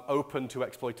open to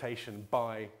exploitation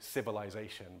by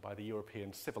civilization, by the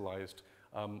European civilized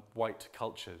white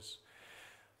cultures.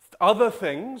 Other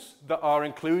things that are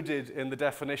included in the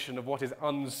definition of what is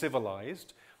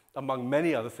uncivilized, among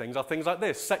many other things, are things like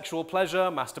this: sexual pleasure,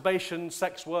 masturbation,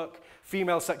 sex work,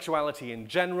 female sexuality in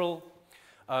general,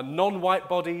 non-white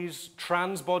bodies,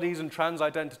 trans bodies and trans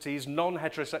identities,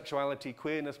 non-heterosexuality,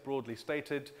 queerness broadly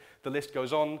stated. The list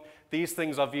goes on. These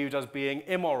things are viewed as being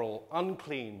immoral,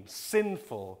 unclean,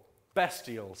 sinful,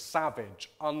 bestial, savage,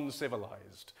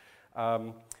 uncivilized,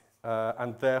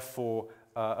 and therefore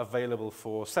available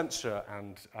for censure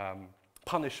and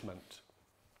punishment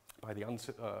by the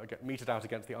meted out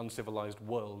against the uncivilized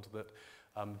world that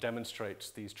demonstrates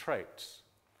these traits.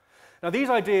 Now,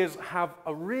 these ideas have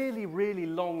a really, really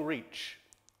long reach.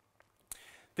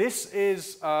 This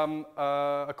is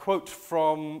a quote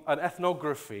from an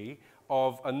ethnography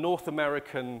of a North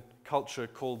American culture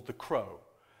called the Crow.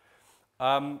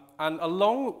 And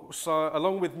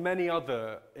along with many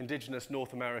other indigenous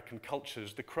North American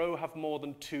cultures, the Crow have more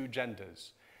than 2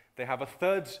 genders. They have a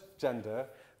third gender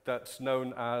that's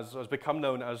has become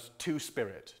known as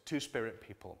Two-Spirit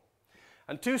people.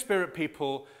 And Two-Spirit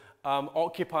people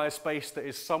occupy a space that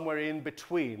is somewhere in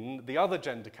between the other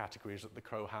gender categories that the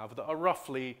Crow have that are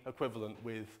roughly equivalent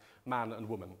with man and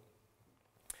woman.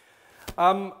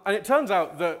 And it turns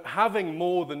out that having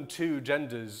more than 2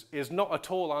 genders is not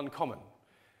at all uncommon.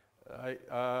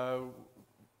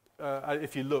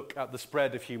 If you look at the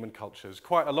spread of human cultures,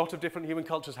 quite a lot of different human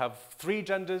cultures have 3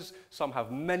 genders, some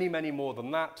have many, many more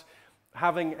than that.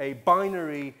 Having a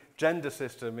binary gender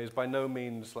system is by no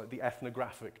means like the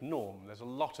ethnographic norm. There's a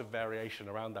lot of variation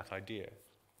around that idea.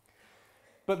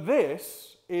 But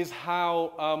this is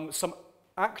how some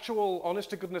actual,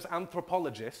 honest-to-goodness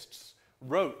anthropologists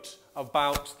wrote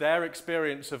about their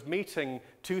experience of meeting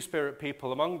Two-Spirit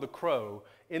people among the Crow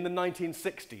in the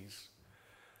 1960s.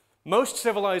 Most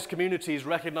civilized communities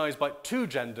recognize by 2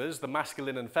 genders, the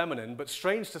masculine and feminine, but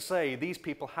strange to say, these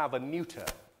people have a neuter.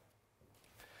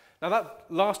 Now, that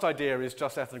last idea is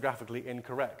just ethnographically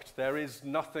incorrect. There is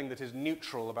nothing that is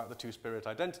neutral about the Two-Spirit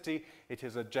identity. It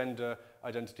is a gender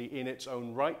identity in its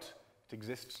own right. It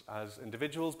exists as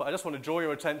individuals. But I just want to draw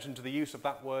your attention to the use of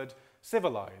that word,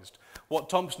 civilized. What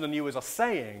Thompson and Ewers are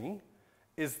saying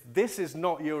is this is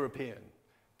not European.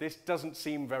 This doesn't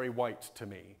seem very white to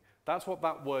me. That's what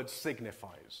that word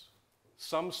signifies.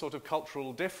 Some sort of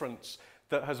cultural difference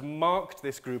that has marked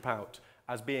this group out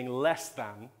as being less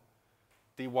than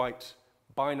the white,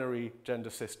 binary,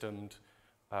 gender-systemed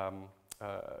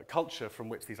culture from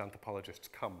which these anthropologists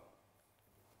come.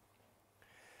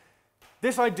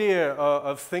 This idea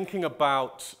of thinking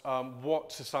about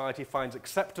what society finds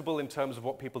acceptable in terms of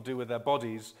what people do with their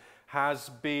bodies has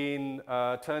been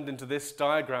turned into this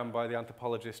diagram by the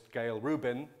anthropologist Gail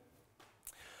Rubin.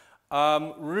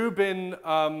 Rubin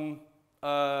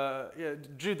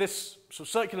drew this sort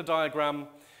of circular diagram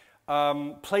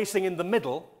placing in the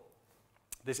middle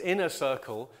this inner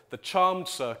circle, the charmed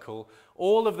circle,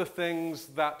 all of the things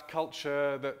that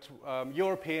culture, that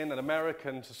European and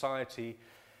American society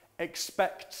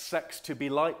expects sex to be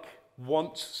like,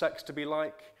 wants sex to be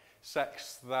like,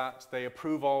 sex that they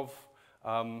approve of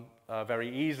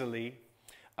very easily.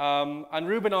 And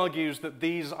Rubin argues that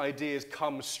these ideas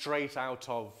come straight out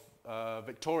of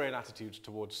Victorian attitudes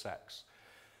towards sex.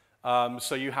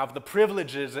 So you have the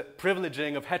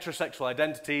privileging of heterosexual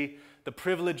identity, the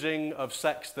privileging of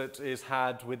sex that is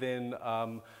had within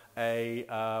a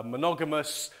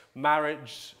monogamous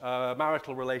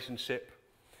marital relationship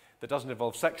that doesn't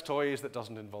involve sex toys, that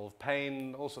doesn't involve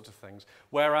pain, all sorts of things.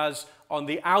 Whereas on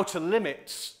the outer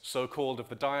limits, so-called, of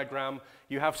the diagram,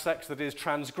 you have sex that is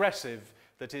transgressive,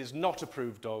 that is not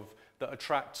approved of, that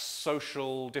attracts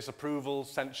social disapproval,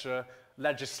 censure,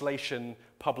 legislation,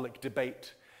 public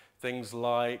debate. Things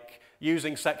like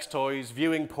using sex toys,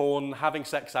 viewing porn, having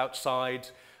sex outside,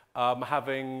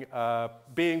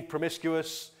 being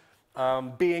promiscuous,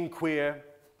 being queer,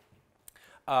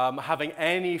 having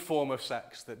any form of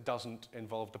sex that doesn't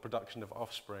involve the production of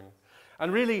offspring.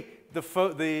 And really,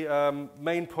 the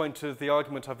main point of the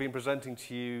argument I've been presenting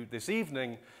to you this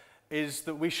evening is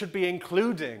that we should be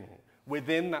including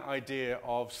within that idea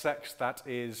of sex that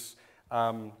is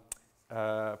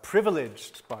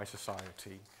privileged by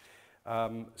society,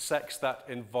 sex that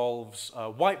involves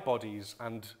white bodies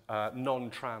and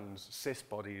non-trans cis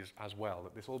bodies as well.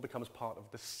 That this all becomes part of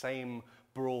the same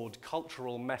broad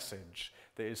cultural message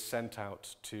that is sent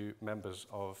out to members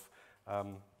of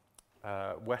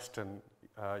Western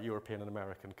European and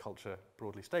American culture,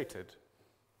 broadly stated.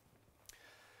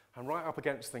 I'm right up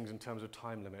against things in terms of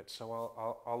time limits, so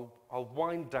I'll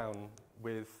wind down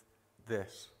with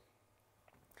this.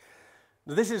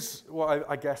 Now, this is what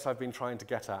I guess I've been trying to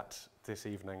get at this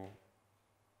evening.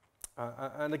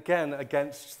 And again,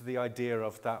 against the idea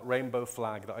of that rainbow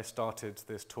flag that I started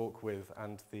this talk with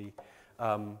and the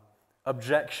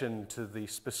objection to the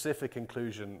specific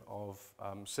inclusion of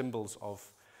symbols of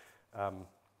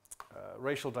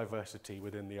racial diversity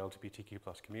within the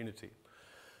LGBTQ+ community.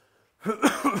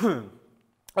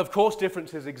 Of course,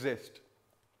 differences exist,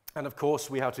 and of course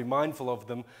we have to be mindful of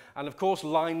them, and of course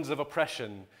lines of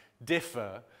oppression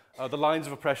differ. The lines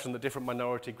of oppression that different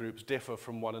minority groups differ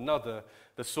from one another.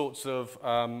 The sorts of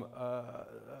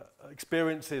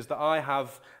experiences that I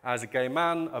have as a gay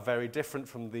man are very different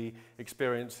from the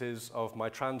experiences of my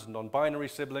trans and non-binary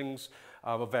siblings,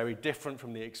 are very different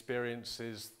from the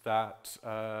experiences that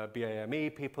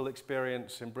BAME people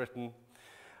experience in Britain.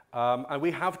 And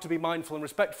we have to be mindful and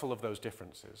respectful of those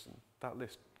differences. And that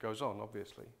list goes on,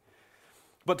 obviously.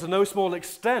 But to no small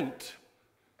extent,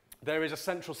 there is a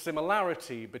central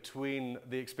similarity between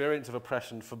the experience of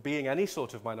oppression for being any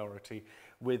sort of minority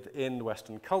within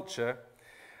Western culture,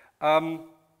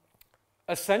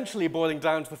 essentially boiling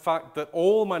down to the fact that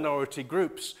all minority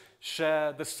groups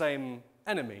share the same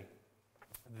enemy,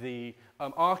 the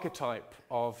archetype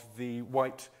of the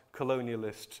white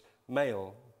colonialist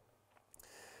male.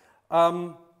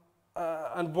 And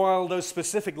while those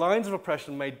specific lines of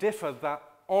oppression may differ, that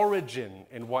origin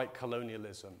in white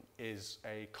colonialism is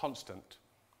a constant.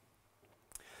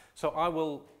 So I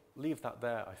will leave that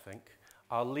there, I think.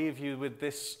 I'll leave you with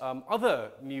this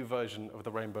other new version of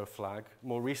the rainbow flag,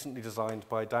 more recently designed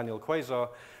by Daniel Quasar.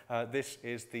 This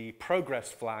is the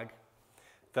progress flag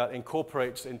that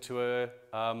incorporates into a...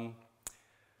 I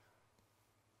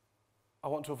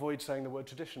want to avoid saying the word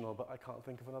traditional, but I can't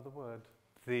think of another word.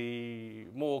 The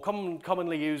more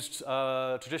commonly used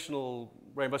traditional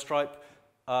rainbow stripe,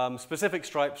 specific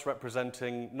stripes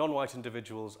representing non-white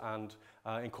individuals, and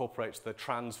incorporates the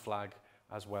trans flag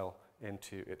as well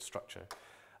into its structure.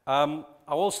 I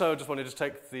also just wanted to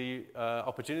take the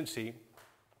opportunity,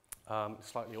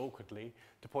 slightly awkwardly,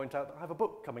 to point out that I have a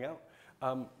book coming out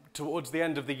towards the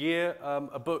end of the year,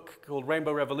 a book called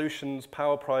Rainbow Revolutions,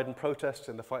 Power, Pride and Protest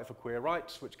in the Fight for Queer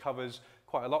Rights, which covers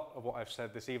quite a lot of what I've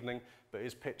said this evening, but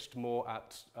is pitched more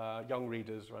at young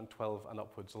readers around 12 and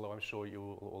upwards, although I'm sure you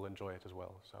will all enjoy it as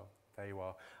well. So there you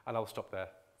are. And I'll stop there.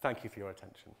 Thank you for your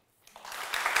attention.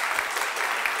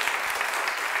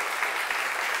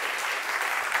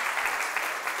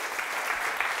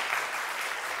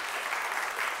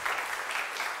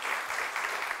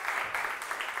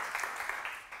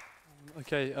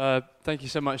 Okay, thank you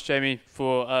so much, Jamie,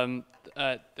 for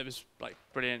that was like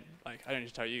brilliant. Like, I don't need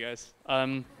to tell you guys.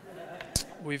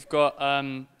 We've got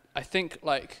I think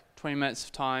like 20 minutes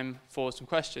of time for some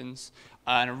questions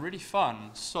and a really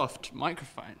fun, soft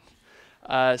microphone.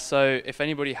 So if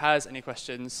anybody has any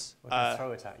questions, I'll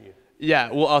throw it at you.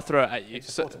 Yeah, well, I'll throw it at you.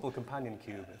 It's a portable companion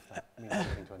cube, if that means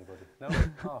anything to anybody. No?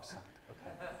 Oh, sad.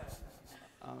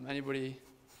 Okay. Anybody?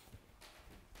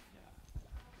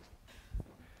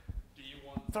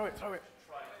 Throw it, throw it.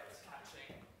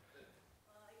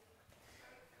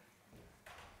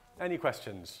 Any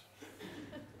questions?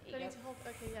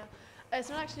 Okay, yeah. It's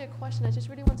not actually a question. I just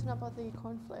really want to know about the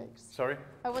cornflakes. Sorry?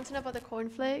 I want to know about the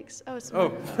cornflakes. Oh.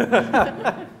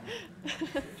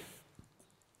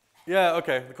 Yeah,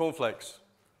 okay, the cornflakes.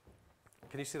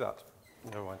 Can you see that?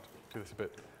 Never mind, do this a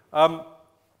bit.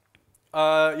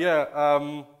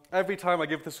 Every time I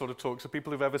give this sort of talk, so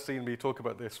people who've ever seen me talk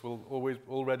about this will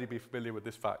already be familiar with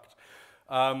this fact.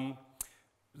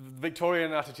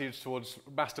 Victorian attitudes towards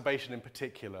masturbation in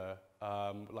particular,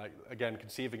 like, again,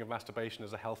 conceiving of masturbation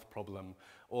as a health problem,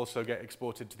 also get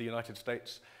exported to the United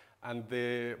States. And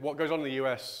what goes on in the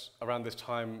US around this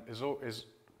time is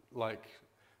like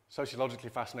sociologically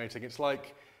fascinating. It's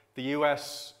like the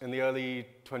US in the early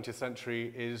 20th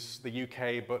century is the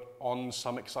UK, but on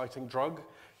some exciting drug.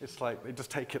 It's like they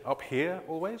just take it up here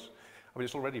always. I mean,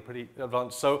 it's already pretty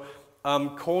advanced. So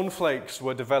cornflakes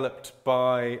were developed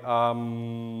by,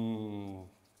 can't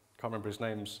remember his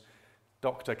names,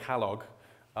 Dr. Kellogg,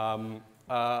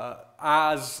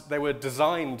 as they were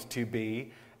designed to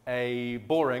be a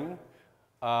boring,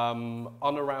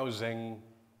 unarousing,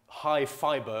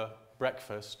 high-fiber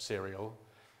breakfast cereal,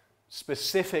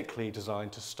 specifically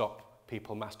designed to stop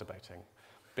people masturbating,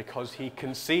 because he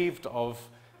conceived of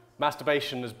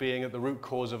masturbation as being at the root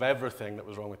cause of everything that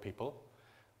was wrong with people,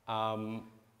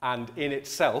 and in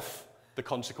itself, the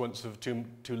consequence of too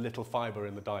little fiber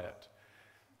in the diet.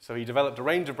 So he developed a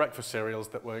range of breakfast cereals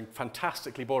that were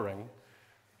fantastically boring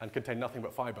and contained nothing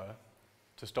but fiber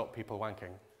to stop people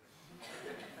wanking.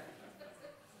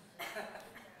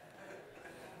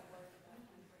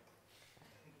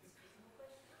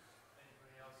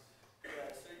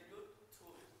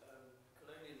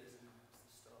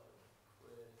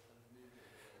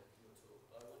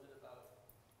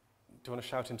 Do you want to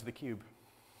shout into the cube?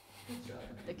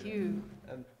 The cube.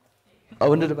 I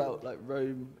wondered about like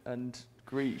Rome and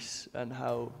Greece and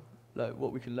how like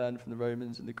what we can learn from the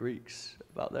Romans and the Greeks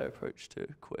about their approach to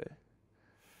queer.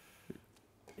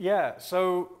 Yeah.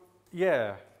 So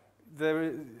yeah,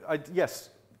 yes,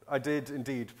 I did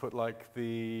indeed put like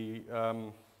the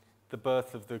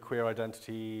birth of the queer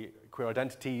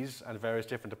identities and various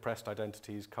different oppressed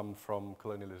identities come from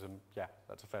colonialism. Yeah,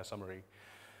 that's a fair summary.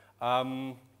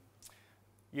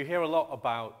 You hear a lot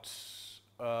about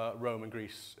Rome and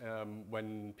Greece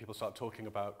when people start talking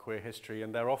about queer history,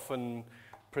 and they're often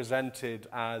presented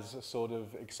as a sort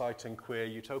of exciting queer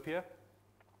utopia,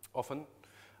 often,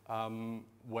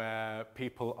 where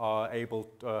people are able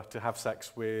to have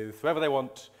sex with whoever they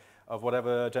want, of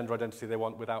whatever gender identity they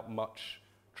want, without much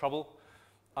trouble.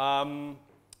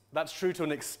 That's true to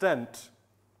an extent.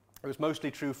 It was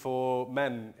mostly true for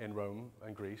men in Rome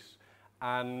and Greece,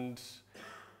 and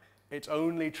it's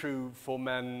only true for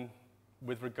men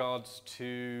with regards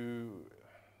to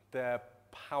their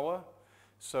power.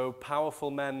 So powerful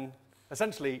men,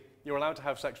 essentially, you're allowed to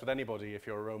have sex with anybody if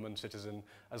you're a Roman citizen,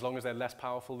 as long as they're less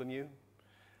powerful than you.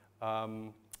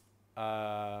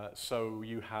 So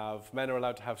you have, men are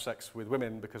allowed to have sex with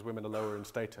women because women are lower in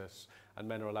status, and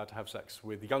men are allowed to have sex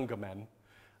with younger men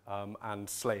and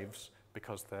slaves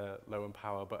because they're low in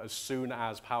power. But as soon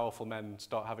as powerful men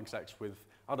start having sex with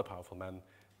other powerful men,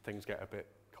 things get a bit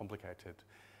complicated.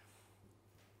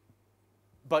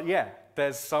 But yeah,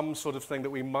 there's some sort of thing that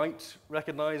we might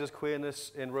recognize as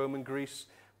queerness in Rome and Greece,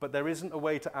 but there isn't a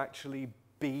way to actually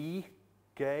be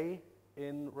gay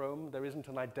in Rome. There isn't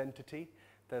an identity.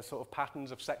 There's sort of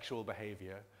patterns of sexual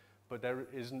behavior, but there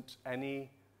isn't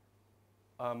any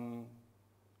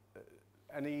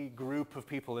group of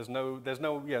people. There's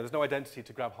no identity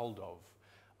to grab hold of.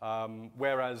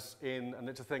 Whereas and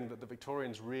it's a thing that the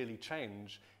Victorians really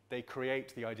change, they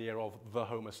create the idea of the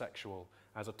homosexual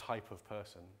as a type of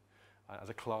person, as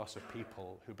a class of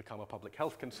people who become a public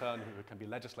health concern, who can be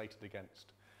legislated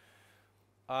against.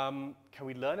 Can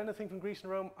we learn anything from Greece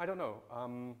and Rome? I don't know.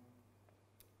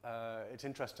 It's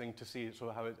interesting to see sort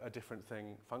of how a different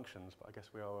thing functions, but I guess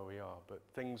we are where we are. But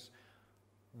things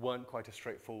weren't quite as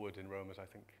straightforward in Rome as I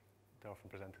think they're often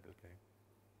presented as being.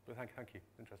 But thank you.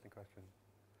 Interesting question.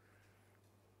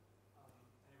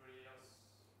 Anybody else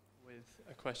with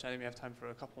a question? I think we have time for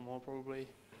a couple more, probably.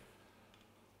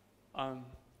 Yeah,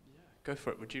 go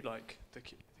for it. Would you like the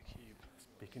cube?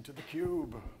 Speaking to the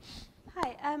cube.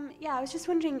 Hi. Yeah, I was just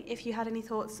wondering if you had any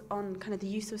thoughts on kind of the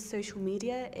use of social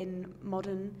media in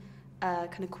modern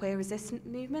kind of queer resistant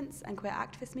movements and queer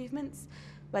activist movements,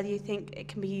 whether you think it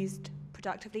can be used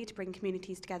productively to bring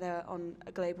communities together on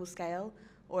a global scale,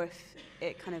 or if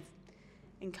it kind of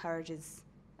encourages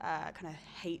kind of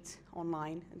hate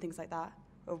online and things like that,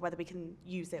 or whether we can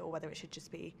use it or whether it should just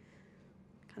be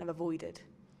kind of avoided.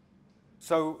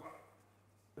 So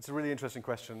it's a really interesting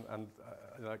question, and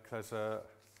there's a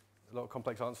lot of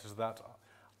complex answers to that.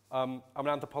 I'm an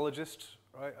anthropologist,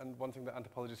 right? And one thing that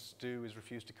anthropologists do is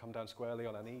refuse to come down squarely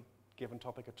on any given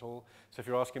topic at all. So if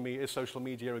you're asking me, is social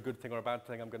media a good thing or a bad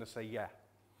thing, I'm going to say yeah.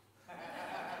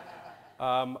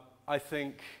 I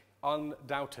think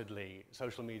undoubtedly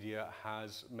social media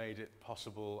has made it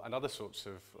possible, and other sorts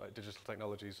of digital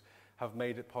technologies have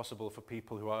made it possible for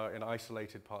people who are in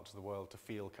isolated parts of the world to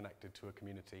feel connected to a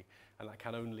community, and that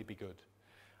can only be good.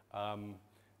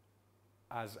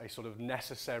 As a sort of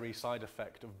necessary side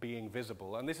effect of being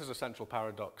visible. And this is a central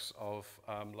paradox of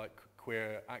like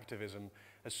queer activism.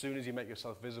 As soon as you make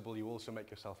yourself visible, you also make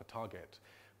yourself a target.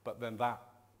 But then that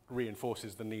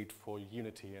reinforces the need for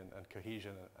unity and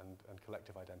cohesion and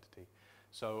collective identity.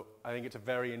 So I think it's a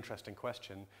very interesting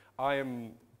question. I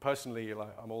am personally,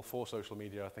 I'm all for social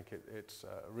media. I think it's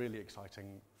a really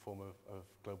exciting form of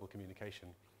global communication.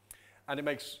 And it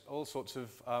makes all sorts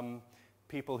of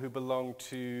people who belong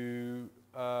to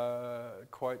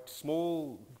quite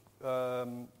small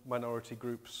minority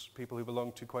groups, people who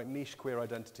belong to quite niche queer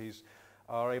identities,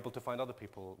 are able to find other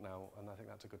people now, and I think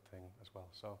that's a good thing as well.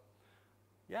 So,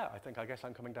 yeah, I guess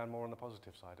I'm coming down more on the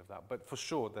positive side of that. But for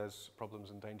sure, there's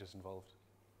problems and dangers involved.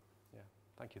 Yeah,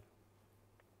 thank you.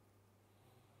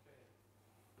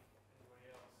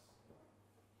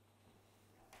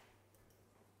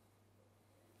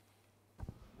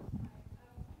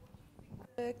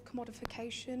 The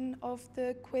commodification of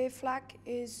the queer flag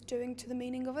is doing to the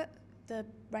meaning of it, the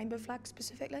rainbow flag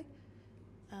specifically,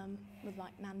 with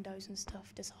like Nando's and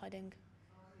stuff deciding.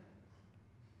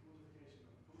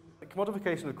 The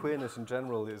commodification of queerness in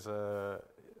general is an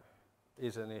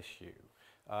issue.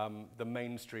 The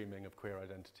mainstreaming of queer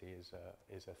identity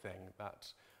is a thing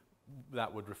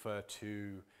that would refer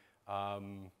to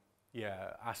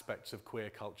aspects of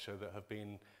queer culture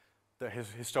that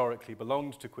has historically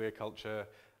belonged to queer culture,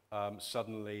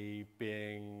 suddenly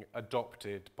being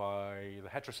adopted by the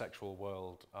heterosexual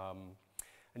world.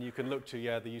 And you can look to,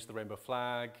 the use of the rainbow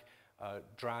flag,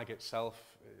 drag itself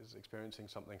is experiencing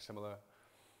something similar.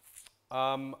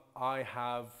 I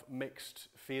have mixed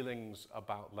feelings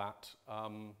about that.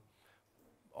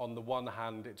 On the one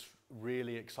hand, it's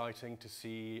really exciting to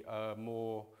see a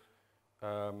more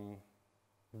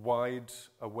wide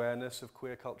awareness of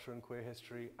queer culture and queer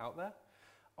history out there.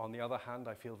 On the other hand,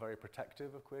 I feel very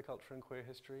protective of queer culture and queer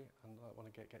history, and I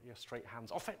want to get your straight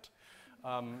hands off it.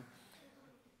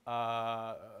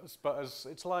 But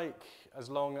it's like, as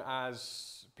long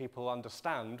as people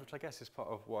understand, which I guess is part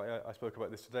of why I spoke about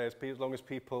this today, as long as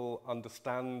people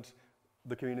understand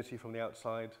the community from the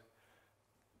outside,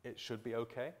 it should be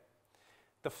okay.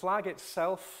 The flag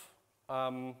itself,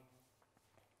 I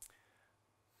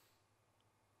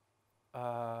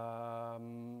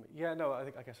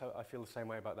guess I feel the same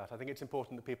way about that. I think it's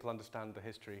important that people understand the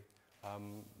history,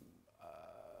 and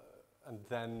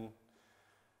then,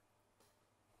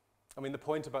 I mean, the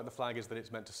point about the flag is that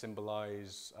it's meant to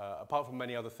symbolize, apart from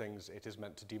many other things, it is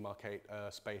meant to demarcate a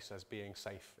space as being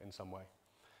safe in some way.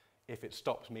 If it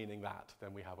stops meaning that,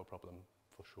 then we have a problem,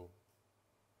 for sure.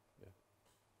 Yeah.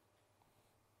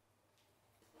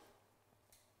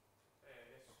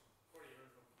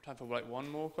 Time for like one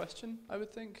more question, I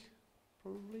would think,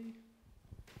 probably.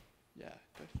 Yeah,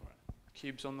 go for it.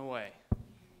 Cube's on the way.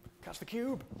 Catch the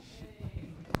cube.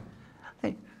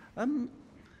 Hey,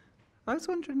 I was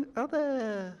wondering, are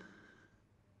there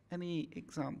any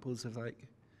examples of like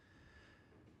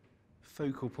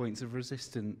focal points of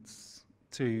resistance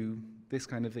to this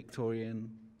kind of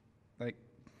Victorian like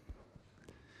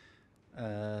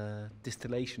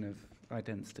distillation of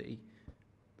identity?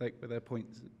 Like, were there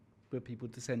points, were people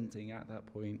dissenting at that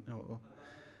point, or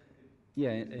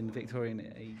in the Victorian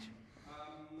age?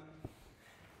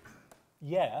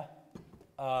 Yes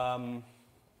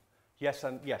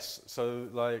and yes. So,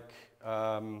 like,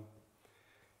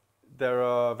 there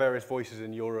are various voices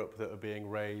in Europe that are being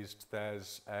raised.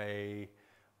 There's a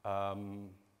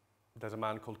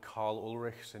man called Karl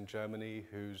Ulrichs in Germany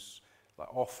who's like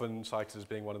often cited as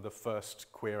being one of the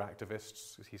first queer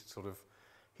activists.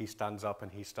 He stands up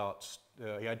and he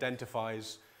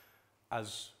identifies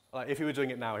as, like, if he were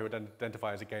doing it now, he would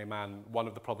identify as a gay man. One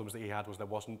of the problems that he had was there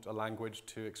wasn't a language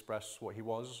to express what he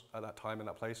was at that time in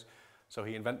that place. So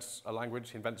he invents a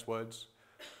language, he invents words,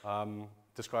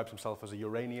 describes himself as a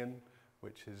Uranian,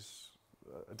 which is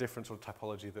a different sort of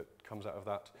typology that comes out of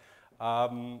that.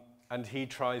 And he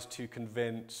tries to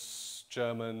convince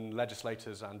German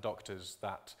legislators and doctors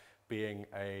that being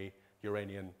a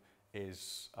Uranian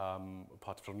is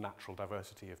part of sort of natural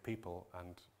diversity of people,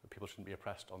 and people shouldn't be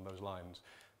oppressed on those lines.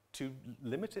 To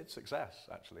limited success,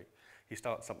 actually. He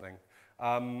starts something.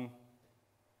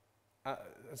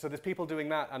 So there's people doing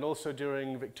that, and also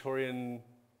during Victorian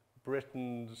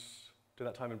during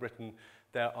that time in Britain,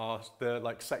 the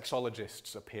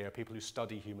sexologists appear, people who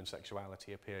study human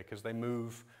sexuality appear, because they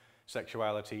move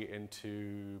sexuality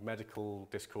into medical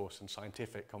discourse and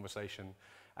scientific conversation,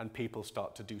 and people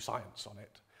start to do science on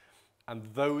it. And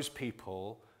those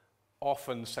people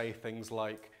often say things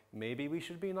like, maybe we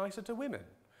should be nicer to women,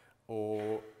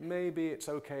 or maybe it's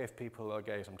okay if people are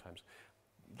gay sometimes.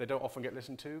 They don't often get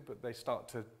listened to, but they start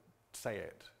to say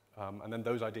it. And then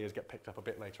those ideas get picked up a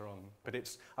bit later on. But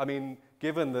it's, I mean,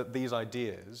 given that these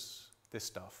ideas, this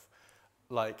stuff,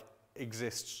 like,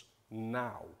 exists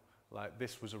now, like,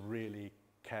 this was a really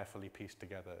carefully pieced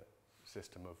together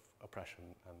system of oppression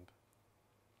and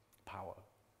power.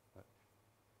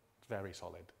 It's very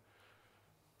solid.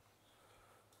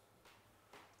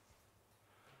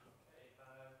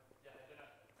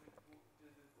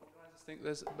 I think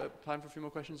there's time for a few more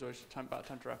questions, or is it about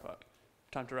time to wrap up?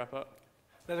 Time to wrap up.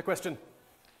 There's a question.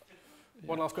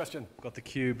 One last question. Got the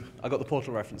cube. I got the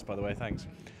portal reference, by the way, thanks.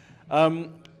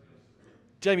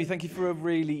 Jamie, thank you for a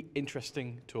really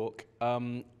interesting talk.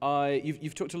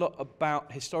 You've talked a lot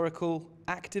about historical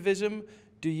activism.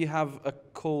 Do you have a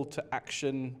call to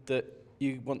action that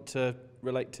you want to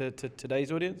relate to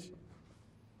today's audience?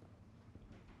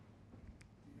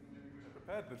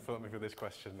 Prepared for me for this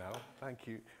question now. Thank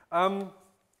you.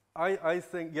 I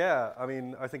think, yeah, I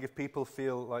mean, I think if people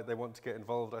feel like they want to get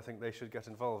involved, I think they should get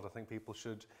involved. I think people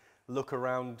should look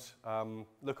around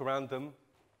them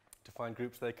to find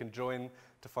groups they can join,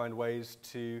 to find ways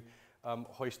to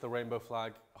hoist the rainbow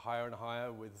flag higher and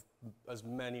higher with as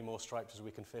many more stripes as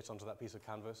we can fit onto that piece of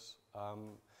canvas.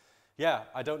 Yeah,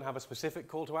 I don't have a specific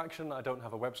call to action. I don't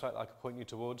have a website I could point you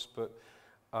towards, but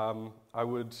I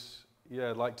would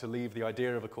like to leave the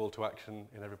idea of a call to action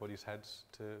in everybody's heads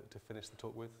to finish the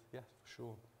talk with. Yeah,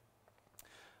 for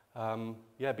sure.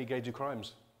 Yeah, be gay, do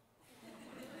crimes.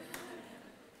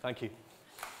 Thank you.